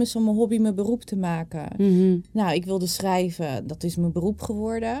 mijn droom is om mijn hobby mijn beroep te maken. Nou, ik wilde schrijven. Dat is mijn beroep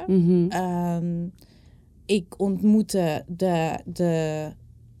geworden. Ik ontmoette de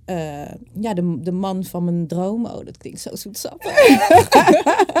man van mijn droom. Oh, dat klinkt zo zoetsappig.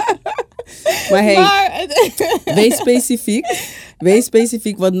 Maar hey, wees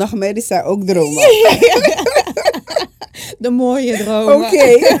specifiek, want nachtmerries zijn ook dromen. De mooie dromen.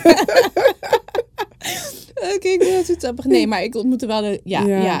 Oké. Oké, ik ben zoetsappig. Nee, maar ik ontmoette wel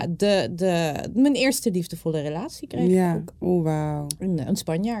mijn eerste liefdevolle relatie kreeg ik ook. Oh, wauw. Een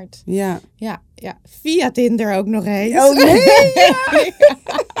Spanjaard. Ja. Ja. Via Tinder ook nog eens. Oh, nee.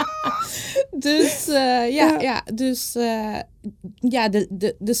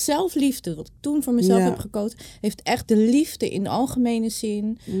 De zelfliefde, wat ik toen voor mezelf heb gekozen, heeft echt de liefde in algemene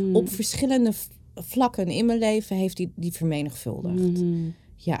zin op verschillende vlakken in mijn leven heeft die vermenigvuldigd.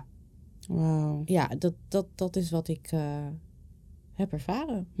 Ja. Wauw. Ja, dat is wat ik heb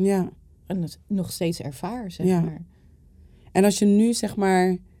ervaren. Ja. En het nog steeds ervaar, zeg Ja. maar. En als je nu, zeg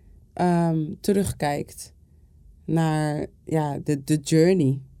maar, terugkijkt naar de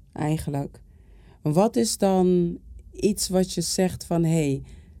journey eigenlijk. Wat is dan iets wat je zegt van,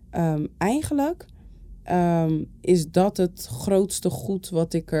 eigenlijk is dat het grootste goed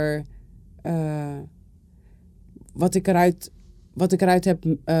wat ik eruit heb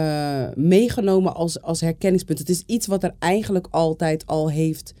meegenomen als herkenningspunt. Het is iets wat er eigenlijk altijd al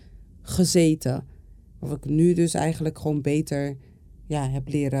heeft gezeten. Wat ik nu dus eigenlijk gewoon beter heb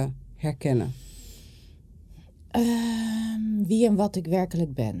leren herkennen. Wie en wat ik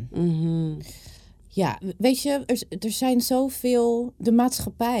werkelijk ben. Ja, weet je, er zijn zoveel... De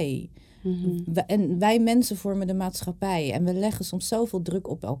maatschappij En wij mensen vormen de maatschappij. En we leggen soms zoveel druk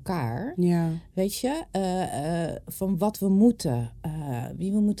op elkaar. Ja. Weet je? Van wat we moeten.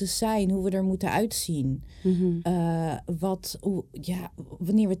 Wie we moeten zijn. Hoe we er moeten uitzien.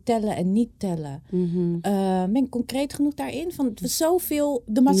 Wanneer we tellen en niet tellen. Ben ik concreet genoeg daarin? Van zoveel,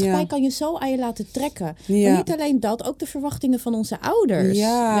 de maatschappij kan je zo aan je laten trekken. Ja. Maar niet alleen dat. Ook de verwachtingen van onze ouders.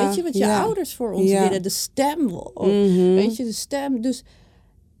 Ja. Weet je? Wat je ouders voor ons willen. De stem. Weet je? De stem. Dus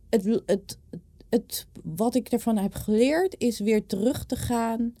wat ik ervan heb geleerd is weer terug te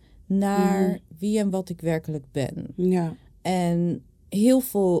gaan naar wie en wat ik werkelijk ben. Ja. En heel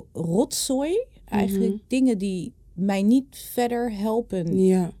veel rotzooi, eigenlijk dingen die mij niet verder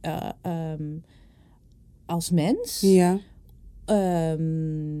helpen als mens. Ja.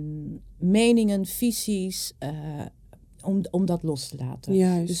 Meningen, visies, om dat los te laten.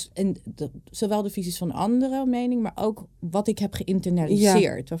 Juist. Dus zowel de visies van andere mening, maar ook wat ik heb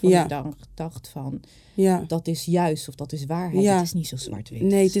geïnternaliseerd. Waarvan ik dan dacht van, dat is juist of dat is waarheid. Het is niet zo zwart-wit.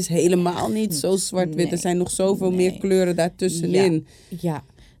 Nee, het is helemaal niet zo zwart-wit. Nee. Er zijn nog zoveel meer kleuren daartussenin. Ja.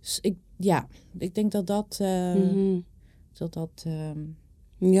 Dus ik denk dat dat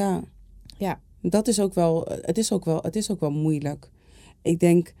is ook wel, het is ook wel moeilijk. Ik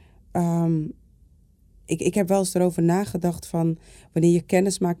denk, ik heb wel eens erover nagedacht van wanneer je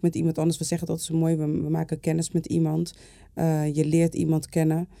kennis maakt met iemand anders. We zeggen dat zo mooi, we maken kennis met iemand. Je leert iemand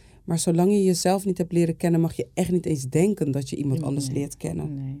kennen. Maar zolang je jezelf niet hebt leren kennen, mag je echt niet eens denken dat je iemand anders leert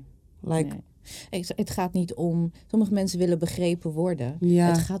kennen. Nee. Het gaat niet om, sommige mensen willen begrepen worden. Ja.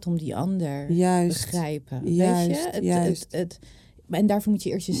 Het gaat om die ander begrijpen. Weet je? En daarvoor moet je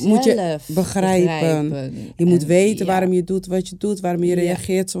eerst jezelf begrijpen. Je moet weten waarom je doet wat je doet. Waarom je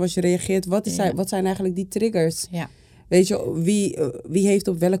reageert zoals je reageert. Wat zijn eigenlijk die triggers? Ja. Weet je, wie heeft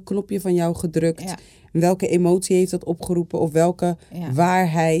op welk knopje van jou gedrukt? Ja. Welke emotie heeft dat opgeroepen? Of welke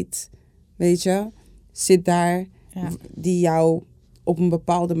waarheid, weet je, zit daar die jou op een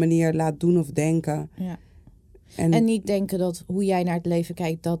bepaalde manier laat doen of denken? Ja. En niet denken dat hoe jij naar het leven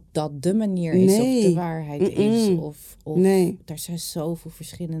kijkt, dat de manier is of de waarheid is. Of er zijn zoveel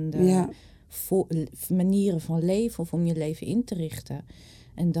verschillende manieren van leven of om je leven in te richten.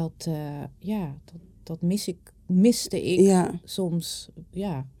 En dat miste ik soms.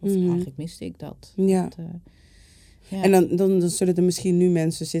 Ja, of eigenlijk miste ik dat. Ja. En dan zullen er misschien nu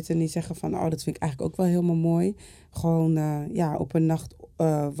mensen zitten die zeggen van, dat vind ik eigenlijk ook wel helemaal mooi. Gewoon op een nacht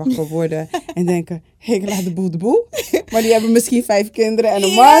wakker worden en denken, ik laat de boel. Maar die hebben misschien 5 kinderen en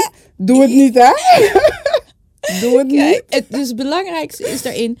een man. Doe het niet, hè? Doe het niet. Dus het belangrijkste is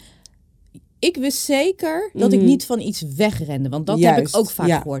daarin, ik wist zeker dat ik niet van iets wegrende. Want dat heb ik ook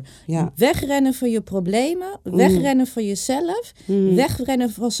vaak gehoord. Ja. Wegrennen van je problemen, wegrennen van jezelf, wegrennen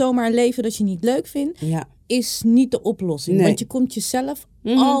van zomaar een leven dat je niet leuk vindt, is niet de oplossing. Nee. Want je komt jezelf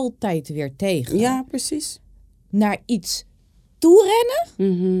altijd weer tegen. Ja, precies. Naar iets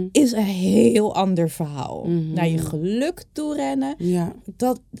toerennen is een heel ander verhaal. Naar je geluk toerennen,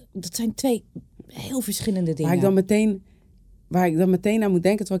 dat zijn 2 heel verschillende dingen. Waar ik dan meteen aan moet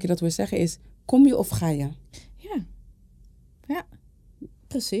denken, terwijl ik je dat wil zeggen, is, kom je of ga je? Ja,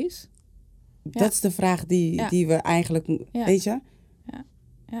 precies. Dat is de vraag die we eigenlijk, weet je?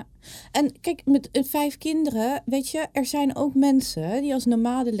 Ja. En kijk, met 5 kinderen, weet je, er zijn ook mensen die als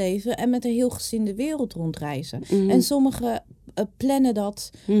nomaden leven en met een heel gezin de wereld rondreizen. En sommigen plannen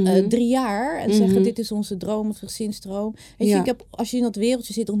dat 3 jaar en zeggen, dit is onze droom of gezinsdroom. Weet je, als je in dat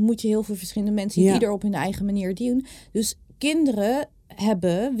wereldje zit, ontmoet je heel veel verschillende mensen die ieder op hun eigen manier doen. Dus kinderen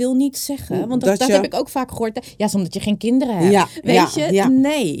hebben wil niet zeggen, want dat heb ik ook vaak gehoord. Ja, omdat je geen kinderen hebt. Weet je?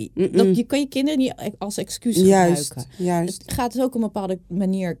 Nee. Je kan je kinderen niet als excuus gebruiken. Juist. Het gaat dus ook op een bepaalde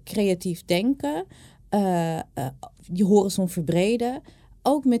manier creatief denken. Je horizon verbreden.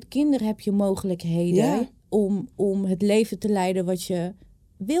 Ook met kinderen heb je mogelijkheden om het leven te leiden wat je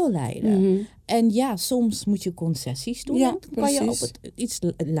wil leiden. En soms moet je concessies doen. Dan kan je op iets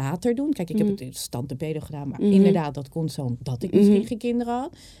later doen. Kijk, ik heb het in stand de pedo gedaan, maar inderdaad, dat kon zo dat ik misschien geen kinderen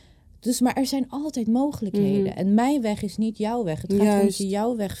had. Dus, maar er zijn altijd mogelijkheden. En mijn weg is niet jouw weg. Het gaat om dat je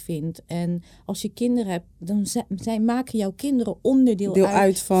jouw weg vindt. En als je kinderen hebt, dan maken jouw kinderen onderdeel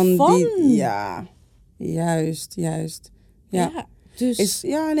uit van die... Ja, juist. Ja. Dus...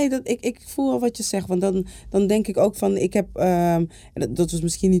 ik voel al wat je zegt. Want dan denk ik ook van, ik heb... dat was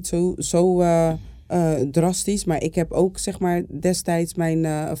misschien niet zo drastisch. Maar ik heb ook, zeg maar, destijds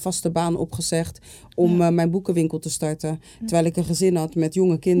mijn vaste baan opgezegd om mijn boekenwinkel te starten. Terwijl ik een gezin had met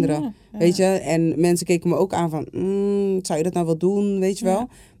jonge kinderen. Weet je? En mensen keken me ook aan van, zou je dat nou wel doen? Weet je wel?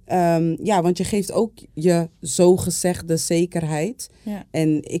 Want je geeft ook je zogezegde zekerheid. Ja.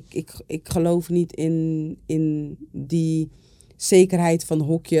 En ik geloof niet in die zekerheid van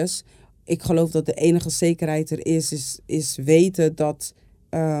hokjes. ik geloof dat de enige zekerheid er is weten dat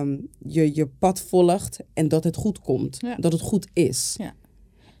je je pad volgt en dat het goed komt. Ja. Dat het goed is. Ja.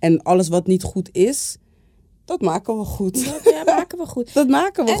 En alles wat niet goed is, dat maken we goed. Dat maken we goed. Dat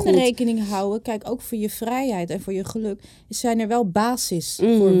maken we en goed. En rekening houden, kijk, ook voor je vrijheid en voor je geluk, zijn er wel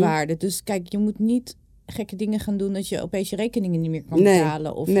basisvoorwaarden. Dus kijk, je moet niet gekke dingen gaan doen dat je opeens je rekeningen niet meer kan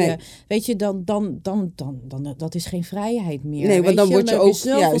betalen. Of weet je, dan dat is geen vrijheid meer. Nee, want dan word je ook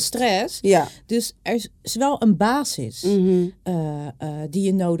zoveel stress. Ja. Dus er is wel een basis die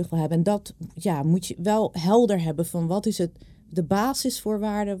je nodig wil hebben. En dat moet je wel helder hebben van wat is het, de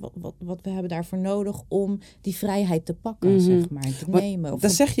basisvoorwaarden, wat we hebben daarvoor nodig om die vrijheid te pakken, zeg maar, te nemen. Dan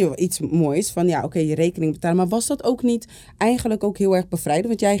zeg je iets moois van, je rekening betalen. Maar was dat ook niet eigenlijk ook heel erg bevrijdend?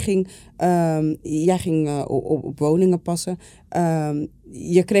 Want jij ging op woningen passen.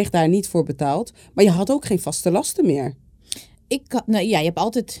 Je kreeg daar niet voor betaald. Maar je had ook geen vaste lasten meer. Je hebt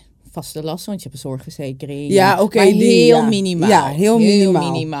altijd vaste lasten, want je hebt een zorgverzekering. Ja, oké. Maar heel minimaal. Ja, heel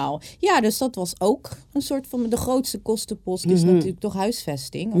minimaal. Ja, dus dat was ook een soort van de grootste kostenpost is natuurlijk toch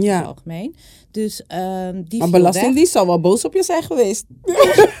huisvesting, over het algemeen. Dus die maar Belastingdienst zal wel boos op je zijn geweest.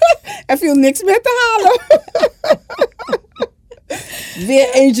 Er viel niks meer te halen.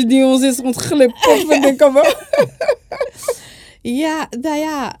 Weer eentje die ons is ontglipt.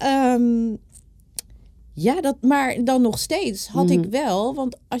 Maar dan nog steeds had ik wel,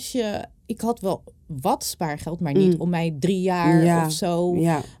 want ik had wel wat spaargeld, maar niet om mij 3 jaar of zo,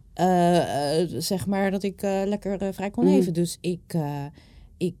 zeg maar, dat ik lekker vrij kon leven. Dus ik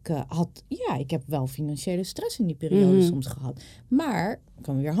heb wel financiële stress in die periode soms gehad. Maar ik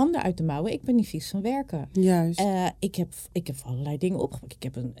kan weer handen uit de mouwen. Ik ben niet vies van werken. Juist. Ik heb allerlei dingen opgepakt. Ik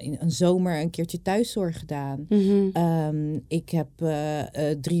heb een zomer een keertje thuiszorg gedaan. Ik heb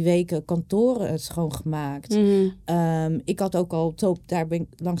 3 weken kantoren schoongemaakt. Ik had ook al, daar ben ik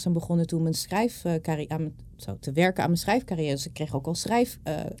langzaam begonnen toen mijn schrijfcarrière te werken aan mijn schrijfcarrière. Dus ik kreeg ook al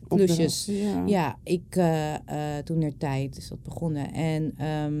schrijfklusjes. Toen er tijd is dat begonnen. En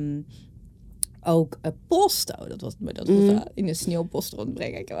ook post. Dat was in de sneeuwpost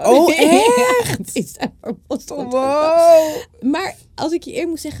rondbrengen. Echt? Iets voor post wow. Maar als ik je eerlijk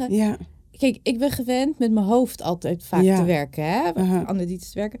moet zeggen, kijk, ik ben gewend met mijn hoofd altijd vaak te werken, hè?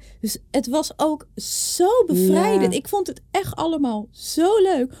 Analytisch te werken. Dus het was ook zo bevrijdend. Ik vond het echt allemaal zo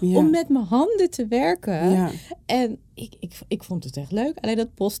leuk om met mijn handen te werken. En ik vond het echt leuk. Alleen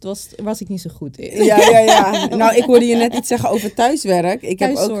dat post was ik niet zo goed in. Ja. Nou, ik hoorde je net iets zeggen over thuiswerk.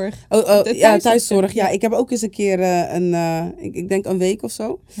 Thuiszorg. Thuiszorg. Ja, ik heb ook eens een keer ik denk een week of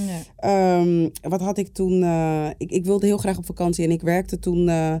zo. Ja. Wat had ik toen? Ik wilde heel graag op vakantie en ik werkte toen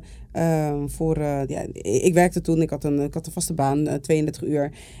ik had een vaste baan, 32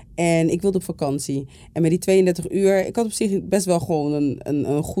 uur. En ik wilde op vakantie. En met die 32 uur, ik had op zich best wel gewoon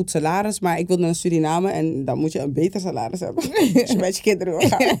een goed salaris. Maar ik wilde naar Suriname en dan moet je een beter salaris hebben. Als je met je kinderen wil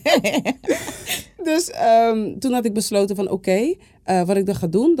gaan. Dus toen had ik besloten van wat ik dan ga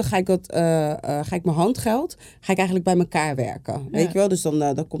doen, dan ga ik mijn handgeld, ga ik eigenlijk bij elkaar werken. Weet je wel? Dus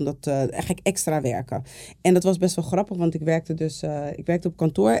dan komt dat, ga ik extra werken. En dat was best wel grappig, want ik werkte op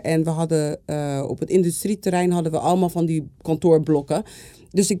kantoor en we hadden op het industrieterrein hadden we allemaal van die kantoorblokken.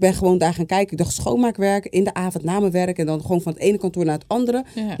 Dus ik ben gewoon daar gaan kijken. Ik dacht schoonmaakwerk, in de avond na mijn werk en dan gewoon van het ene kantoor naar het andere.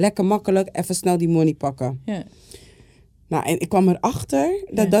 Ja. Lekker makkelijk, even snel die money pakken. Ja. Nou, en ik kwam erachter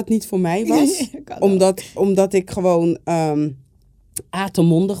dat dat niet voor mij was. Omdat ik gewoon te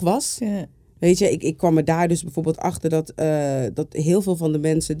mondig was. Ja. Weet je, ik kwam er daar dus bijvoorbeeld achter dat heel veel van de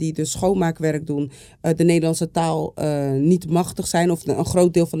mensen die dus schoonmaakwerk doen, de Nederlandse taal niet machtig zijn. Of een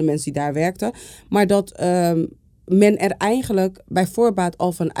groot deel van de mensen die daar werkten. Maar dat men er eigenlijk bij voorbaat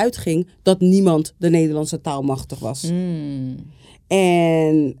al van uitging dat niemand de Nederlandse taal machtig was.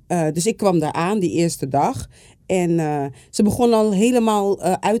 En dus ik kwam daar aan die eerste dag. En ze begon al helemaal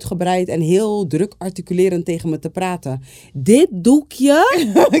uitgebreid en heel druk articulerend tegen me te praten. Dit doekje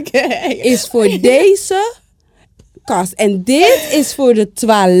is voor deze kast. En dit is voor de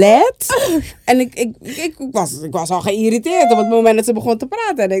toilet. En ik was al geïrriteerd op het moment dat ze begon te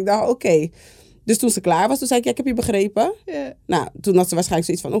praten. En ik dacht, oké. Dus toen ze klaar was, toen zei ik, ik heb je begrepen. Yeah. Nou, toen had ze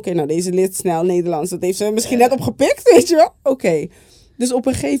waarschijnlijk zoiets van, deze leert snel Nederlands. Dat heeft ze misschien net opgepikt, weet je wel. Oké. Dus op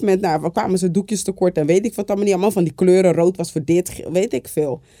een gegeven moment, we kwamen ze doekjes tekort en weet ik wat allemaal niet. Allemaal van die kleuren, rood was voor dit, weet ik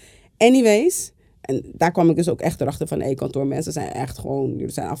veel. Anyways, en daar kwam ik dus ook echt erachter van, kantoormensen zijn echt gewoon,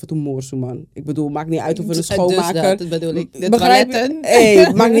 jullie zijn af en toe moorsoe, man. Ik bedoel, maakt niet uit of er een schoonmaker... Dus dat bedoel ik, de toiletten.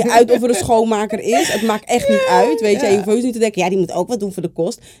 Het maakt niet uit of er een schoonmaker is. Het maakt echt niet uit, weet je. Je hoeft niet te denken, die moet ook wat doen voor de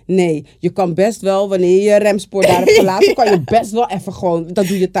kost. Nee, je kan best wel, wanneer je je remspoor daar hebt gelaten, kan je best wel even gewoon, dat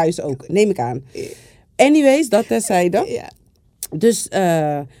doe je thuis ook, neem ik aan. Anyways, dat terzijde. Ja. Dus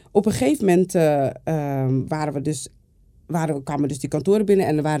op een gegeven moment kwamen dus die kantoren binnen.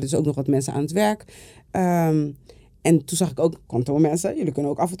 En er waren dus ook nog wat mensen aan het werk. En toen zag ik ook kantoormensen. Jullie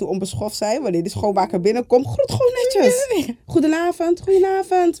kunnen ook af en toe onbeschoft zijn. Wanneer die schoonmaker binnenkomt, groet gewoon netjes.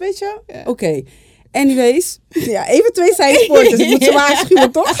 Goedenavond, weet je? Ja. Oké. Anyways. Ja, even 2 zijspoortjes. Ik moet ze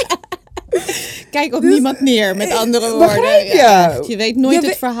waarschuwen, toch? Kijk op niemand neer, met andere woorden. Begrijp je? Ja, je weet nooit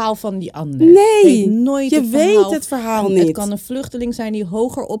het verhaal van die ander. Nee, je weet het verhaal niet. Het kan een vluchteling zijn die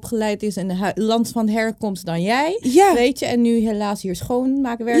hoger opgeleid is in het land van herkomst dan jij. Ja. Weet je, en nu helaas hier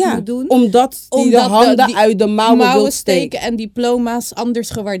schoonmaakwerk moet doen. Omdat de handen uit de mouwen steken en diploma's anders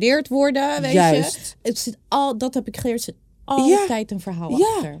gewaardeerd worden. Weet Juist. je? Dat heb ik geleerd. Er zit altijd een verhaal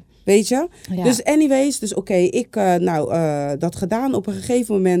achter. Weet je? Ja. Dus anyways, dus oké, ik dat gedaan. Op een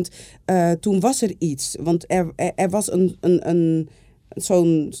gegeven moment, toen was er iets. Want er was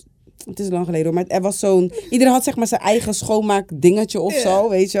zo'n, het is lang geleden hoor, maar er was zo'n, iedereen had zeg maar zijn eigen schoonmaakdingetje of zo,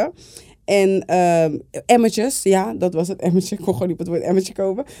 weet je. En emmertjes, ja, dat was het emmertje. Ik kon gewoon niet op het woord emmertje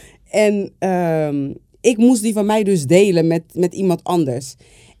komen. En ik moest die van mij dus delen met iemand anders.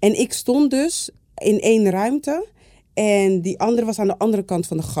 En ik stond dus in 1 ruimte. En die andere was aan de andere kant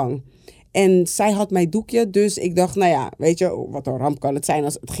van de gang. En zij had mijn doekje, dus ik dacht, nou ja, weet je, wat een ramp kan het zijn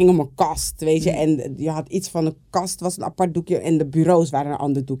als het ging om een kast, weet je. En je had iets van een kast, was een apart doekje en de bureaus waren een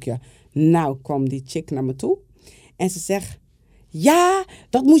ander doekje. Nou kwam die chick naar me toe en ze zegt, ja,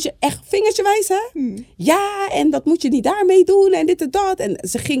 dat moet je echt vingertje wijzen. Ja, en dat moet je niet daarmee doen en dit en dat. En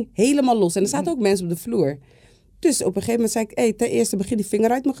ze ging helemaal los en er zaten ook mensen op de vloer. Dus op een gegeven moment zei ik, ten eerste begin die vinger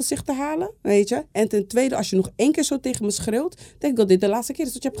uit mijn gezicht te halen, weet je. En ten tweede, als je nog 1 keer zo tegen me schreeuwt, denk ik dat dit de laatste keer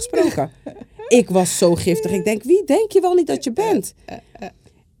is dat je hebt gesproken. Ik was zo giftig. Ik denk, wie denk je wel niet dat je bent?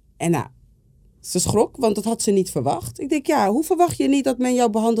 En nou, ze schrok, want dat had ze niet verwacht. Ik denk, ja, hoe verwacht je niet dat men jou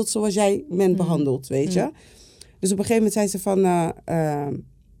behandelt zoals jij men behandelt, weet je? Dus op een gegeven moment zei ze van,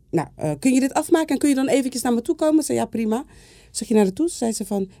 kun je dit afmaken en kun je dan eventjes naar me toe komen? Ik zei, ja, prima. Zeg je naar haar toe, zei ze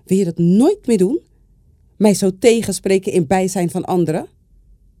van, wil je dat nooit meer doen? Mij zo tegenspreken in bijzijn van anderen.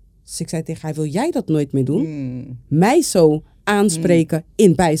 Dus ik zei tegen haar, wil jij dat nooit meer doen? Mij zo aanspreken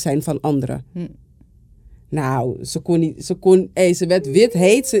in bijzijn van anderen. Nou, ze werd wit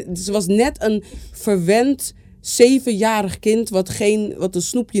heet. Ze was net een verwend 7-jarig kind wat een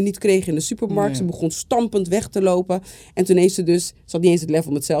snoepje niet kreeg in de supermarkt. Ze begon stampend weg te lopen. En toen heeft ze had niet eens het lef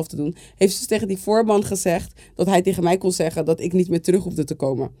om het zelf te doen, heeft ze tegen die voorman gezegd dat hij tegen mij kon zeggen dat ik niet meer terug hoefde te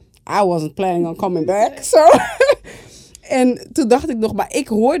komen. I wasn't planning on coming back. So. En toen dacht ik nog, maar ik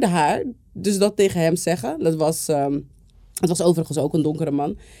hoorde haar dus dat tegen hem zeggen. Het was overigens ook een donkere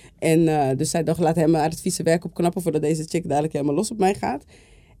man. En dus zij dacht, laat hem maar het vieze werk opknappen voordat deze chick dadelijk helemaal los op mij gaat.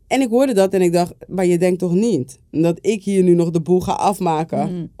 En ik hoorde dat en ik dacht, maar je denkt toch niet dat ik hier nu nog de boel ga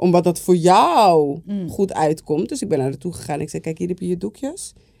afmaken? Omdat dat voor jou goed uitkomt. Dus ik ben naar haar toe gegaan en ik zei, kijk, hier heb je je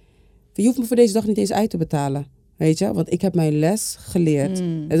doekjes. Je hoeft me voor deze dag niet eens uit te betalen. Weet je, want ik heb mijn les geleerd.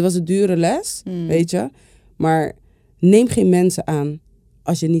 Het was een dure les, weet je. Maar neem geen mensen aan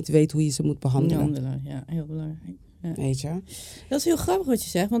als je niet weet hoe je ze moet behandelen. Ja, heel belangrijk. Ja. Weet je? Dat is heel grappig wat je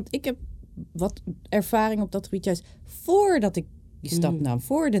zegt. Want ik heb wat ervaring op dat gebied juist voordat ik die stap nam.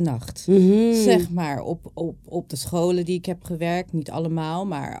 Voor de nacht. Zeg maar op de scholen die ik heb gewerkt. Niet allemaal,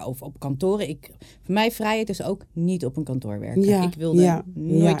 maar op kantoren. Voor mij vrijheid is ook niet op een kantoor werken. Ja, ik wilde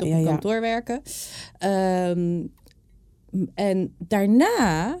nooit op een kantoor werken. En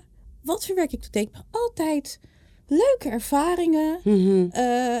daarna, wat voor werk ik deed, ik altijd leuke ervaringen.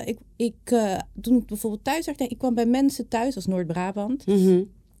 Toen ik bijvoorbeeld thuis werkte, ik kwam bij mensen thuis als Noord-Brabant.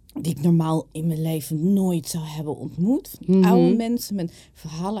 Die ik normaal in mijn leven nooit zou hebben ontmoet. Oude mensen met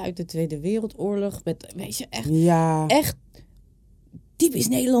verhalen uit de Tweede Wereldoorlog. Met, weet je, echt typisch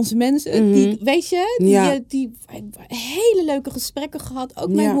Nederlandse mensen. Die, weet je, die hele leuke gesprekken gehad. Ook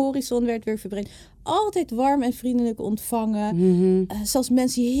mijn horizon werd weer verbreed. Altijd warm en vriendelijk ontvangen. Zelfs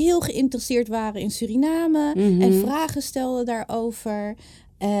mensen die heel geïnteresseerd waren in Suriname. En vragen stelden daarover.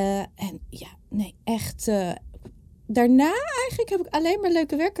 En ja, nee, echt... Daarna eigenlijk heb ik alleen maar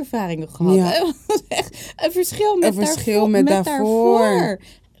leuke werkervaringen gehad. Ja. Echt een verschil met daarvoor.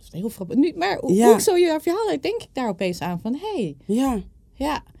 Dat is heel grappig. Nu, maar hoe ik zo je verhaal denk ik daar opeens aan van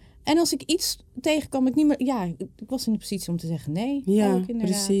ja. En als ik iets tegenkwam, ik niet meer. Ja, ik was in de positie om te zeggen nee. Ja, ook,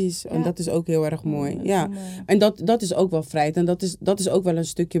 precies. Ja. En dat is ook heel erg mooi. Ja. En dat is ook wel vrijheid. En dat is ook wel een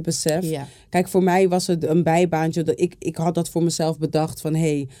stukje besef. Ja. Kijk, voor mij was het een bijbaantje. Ik had dat voor mezelf bedacht van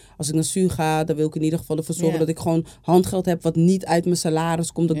als ik naar SU ga, dan wil ik in ieder geval ervoor zorgen dat ik gewoon handgeld heb wat niet uit mijn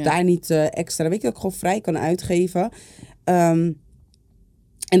salaris komt. Dat ik daar niet extra, weet je, dat ik gewoon vrij kan uitgeven.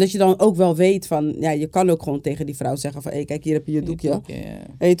 En dat je dan ook wel weet van, je kan ook gewoon tegen die vrouw zeggen van, kijk, hier heb je je doekje.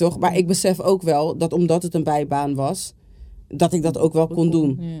 Weet je toch? Maar ik besef ook wel dat omdat het een bijbaan was, dat ik dat ook wel kon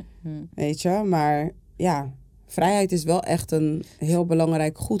doen. Ja. Weet je, maar ja, vrijheid is wel echt een heel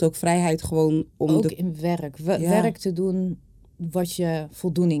belangrijk goed. Ook vrijheid gewoon om ook in werk. Werk te doen wat je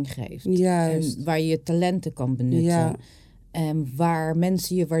voldoening geeft. Juist. En waar je je talenten kan benutten. Ja. En waar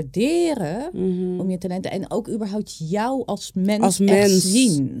mensen je waarderen om je talenten. En ook überhaupt jou als mens echt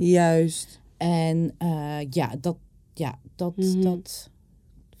zien. Juist. En dat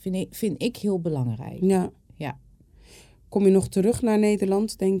vind ik heel belangrijk. Ja. Ja. Kom je nog terug naar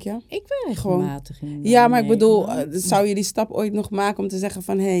Nederland, denk je? Ik ben regelmatig in Ja, maar ik bedoel, Nederland. zou je die stap ooit nog maken om te zeggen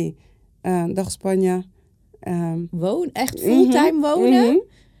van... Hé, dag Spanje. Echt fulltime wonen?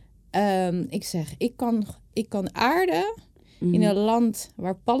 Mhm. Ik zeg, ik kan aarden in een land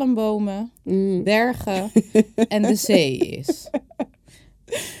waar palmbomen, bergen en de zee is.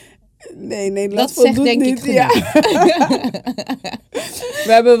 Nee, Nederland Dat zegt voldoet denk niet. ik genoeg.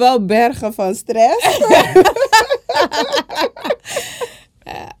 We hebben wel bergen van stress.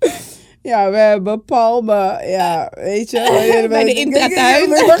 Ja, we hebben palmen. Ja, weet je. Bij de intratuin.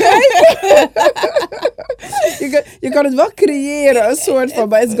 Je kan het wel creëren, een soort van,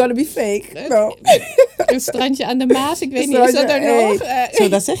 but it's gonna be fake. No. Een strandje aan de Maas, ik weet niet, is dat er nog? Zo,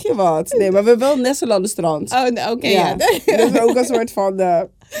 daar zeg je wat. Nee, maar we hebben wel een Nesselandenstrand. Oh, nou, oké, Ja. Dat is ook een soort van...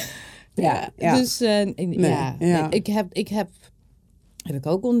 Ja. Dus ik heb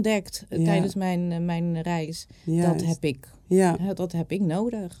ook ontdekt tijdens mijn reis. Juist. Dat heb ik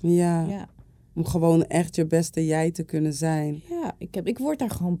nodig. Ja. Om gewoon echt je beste jij te kunnen zijn. Ja, ik word daar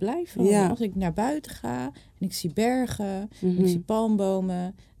gewoon blij van. Ja. Als ik naar buiten ga en ik zie bergen, en ik zie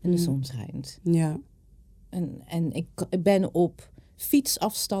palmbomen en de zon schijnt. Ja. En ik ben op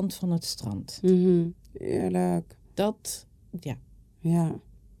fietsafstand van het strand. Eerlijk. Dat, Ja.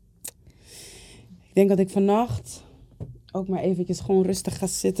 Ik denk dat ik vannacht ook maar eventjes gewoon rustig ga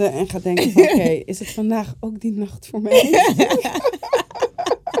zitten en ga denken van oké, is het vandaag ook die nacht voor mij?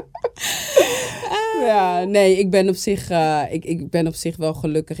 Ja, nee, ik ben op zich wel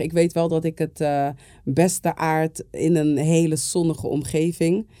gelukkig. Ik weet wel dat ik het beste aard in een hele zonnige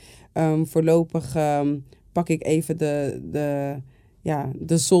omgeving. Voorlopig pak ik even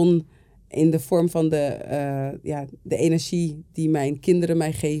de zon in de vorm van de energie die mijn kinderen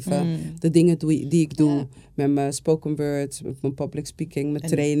mij geven. De dingen die ik doe met mijn spoken words, met mijn public speaking, mijn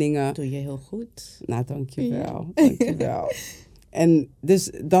trainingen. Dat doe je heel goed. Nou, dankjewel. Dankjewel. En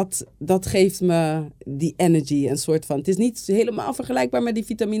dus dat geeft me die energy, een soort van... Het is niet helemaal vergelijkbaar met die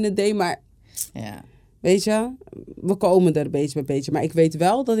vitamine D, maar... Ja. Weet je, we komen er beetje bij beetje. Maar ik weet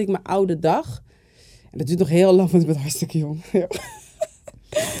wel dat ik mijn oude dag... En dat duurt nog heel lang, want ik ben hartstikke jong.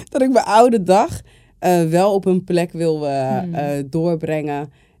 Dat ik mijn oude dag wel op een plek wil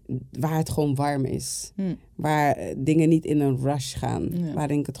doorbrengen... waar het gewoon warm is. Waar dingen niet in een rush gaan. Ja.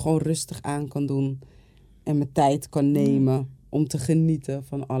 Waarin ik het gewoon rustig aan kan doen. En mijn tijd kan nemen om te genieten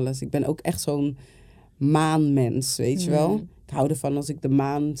van alles. Ik ben ook echt zo'n maanmens, weet je wel. Ik hou ervan als ik de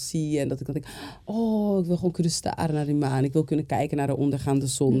maan zie en dat ik dan denk... Oh, ik wil gewoon kunnen staren naar die maan. Ik wil kunnen kijken naar de ondergaande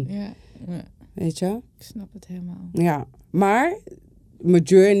zon. Ja. Weet je? Ik snap het helemaal. Ja, maar mijn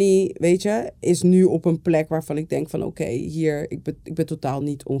journey, weet je, is nu op een plek waarvan ik denk van... Oké, hier, ik ben totaal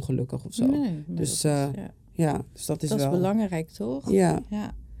niet ongelukkig of zo. Nee, Dus dus dat is wel... Dat is belangrijk, toch? Ja.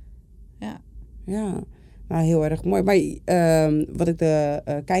 Ja. Nou, heel erg mooi. Maar wat ik de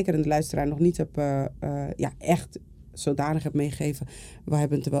kijker en de luisteraar nog niet heb echt zodanig heb meegegeven. We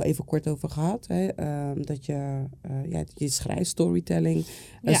hebben het er wel even kort over gehad. Hè? Dat je schrijft, storytelling,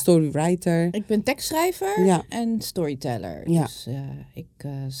 storywriter. Ik ben tekstschrijver en storyteller. Ja. Dus ik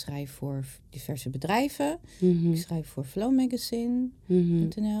schrijf voor diverse bedrijven. Mm-hmm. Ik schrijf voor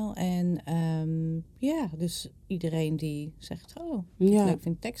flowmagazine.nl. En dus iedereen die zegt, leuk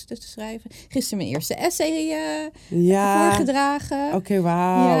vind teksten te schrijven. Gisteren mijn eerste essay voorgedragen. Oké,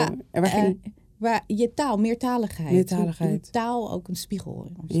 wauw. Ja, En waar ging... Waar je taal, meertaligheid. Hoe taal ook een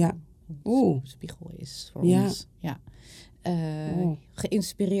spiegel een spiegel is voor ons. Ja.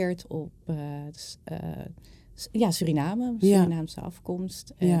 Geïnspireerd op Suriname, Surinaamse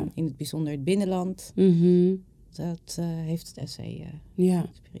afkomst. En in het bijzonder het binnenland. Mm-hmm. Dat heeft het essay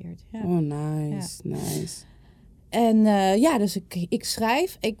geïnspireerd. Ja. Oh, nice. En dus ik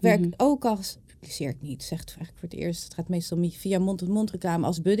schrijf. Ik werk ook als... Publiceer ik niet, zegt eigenlijk voor het eerst. Het gaat meestal via mond-tot-mond reclame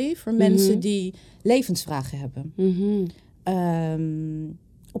als buddy voor mensen die levensvragen hebben.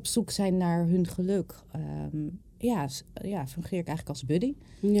 Op zoek zijn naar hun geluk. Fungeer ik eigenlijk als buddy.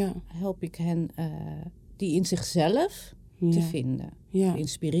 Ja. Help ik hen die in zichzelf te vinden. Ja.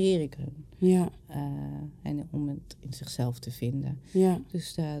 Inspireer ik hun. Ja. En om het in zichzelf te vinden. Ja.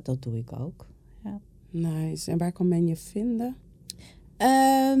 Dus dat doe ik ook. Ja. Nice. En waar kan men je vinden?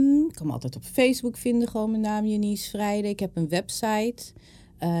 Ik kan me altijd op Facebook vinden, gewoon mijn naam Eunice Vrijde. Ik heb een website,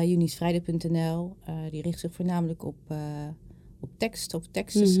 euniceVrijde.nl. Die richt zich voornamelijk op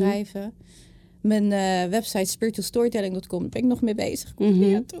teksten schrijven. Mijn website spiritualstorytelling.com, daar ben ik nog mee bezig.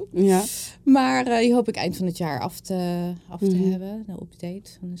 Ja. Maar die hoop ik eind van het jaar af te hebben, de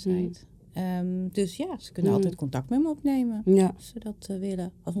update van de site. Dus ja, ze kunnen altijd contact met me opnemen als ze dat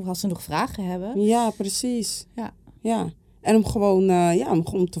willen. Als ze nog vragen hebben. Ja, precies. Ja. En om gewoon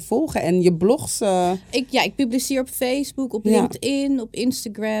te volgen. En je blogs... Ik publiceer op Facebook, op LinkedIn, op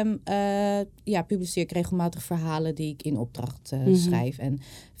Instagram. Publiceer ik regelmatig verhalen die ik in opdracht schrijf. En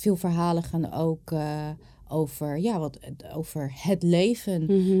veel verhalen gaan ook over het leven.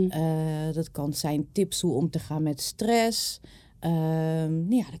 Dat kan zijn tips hoe om te gaan met stress. Dat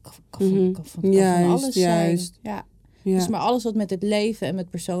kan van alles zijn. Ja. Dus maar alles wat met het leven en met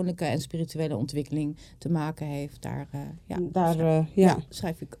persoonlijke en spirituele ontwikkeling te maken heeft, daar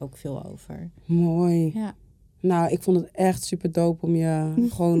schrijf ik ook veel over. Mooi. Ja. Nou, ik vond het echt super dope om je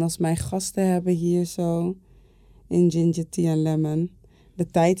gewoon als mijn gast te hebben hier zo in Ginger Tea and Lemon. De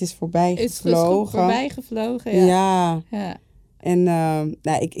tijd is voorbij gevlogen. Ja. En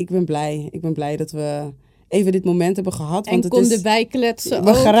ik ben blij. Ik ben blij dat we even dit moment hebben gehad. En konden bijkletsen.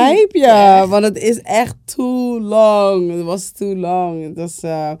 Begrijp je? Want het is echt too long. Het was too long.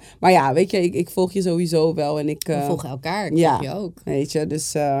 Maar ja, weet je, ik volg je sowieso wel. En we volgen elkaar. Ik volg je ook. Weet je,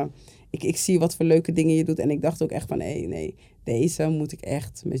 dus ik zie wat voor leuke dingen je doet. En ik dacht ook echt van, nee, deze moet ik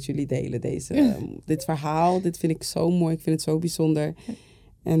echt met jullie delen. Dit verhaal, dit vind ik zo mooi. Ik vind het zo bijzonder.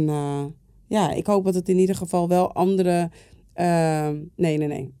 En ik hoop dat het in ieder geval wel andere...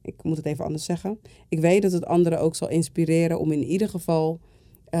 Nee. Ik moet het even anders zeggen. Ik weet dat het anderen ook zal inspireren om in ieder geval...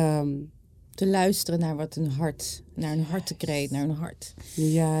 te luisteren naar wat naar een hartekreet, naar een hart.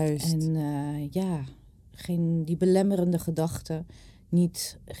 Juist. En die belemmerende gedachten,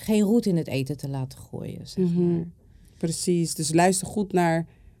 geen roet in het eten te laten gooien, zeg maar. Precies, dus luister goed naar,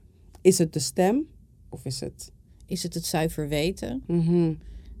 is het de stem of is het... Is het zuiver weten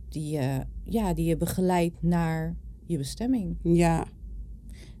die je begeleidt naar je bestemming. Ja.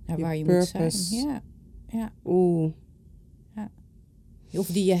 Naar waar je purpose. moet zijn. Ja. Oeh. Ja. Of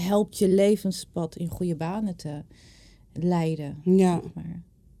die je helpt je levenspad in goede banen te leiden. Ja. Zeg maar.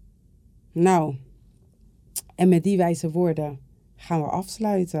 Nou, en met die wijze woorden gaan we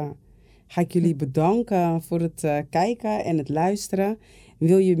afsluiten. Ga ik jullie bedanken voor het kijken en het luisteren.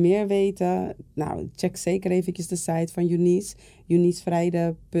 Wil je meer weten? Nou, check zeker eventjes de site van Eunice.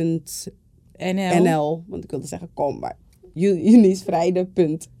 euniceVrijde.nl. Want ik wilde zeggen maar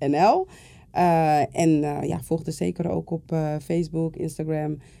euniceVrijde.nl. Volg er zeker ook op Facebook,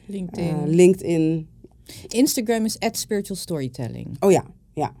 Instagram, LinkedIn. Instagram is @spiritualstorytelling. Oh ja.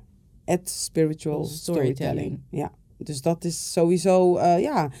 @spiritualstorytelling. Ja. Dus dat is sowieso,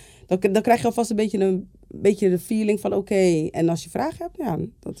 dan krijg je alvast een beetje de feeling van oké. En als je vragen hebt,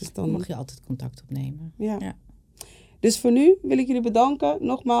 dat is dan... Mag je altijd contact opnemen. Ja. Dus voor nu wil ik jullie bedanken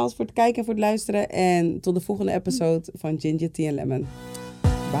nogmaals voor het kijken en voor het luisteren. En tot de volgende episode van Ginger Tea and Lemon.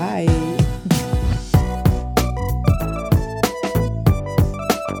 Bye.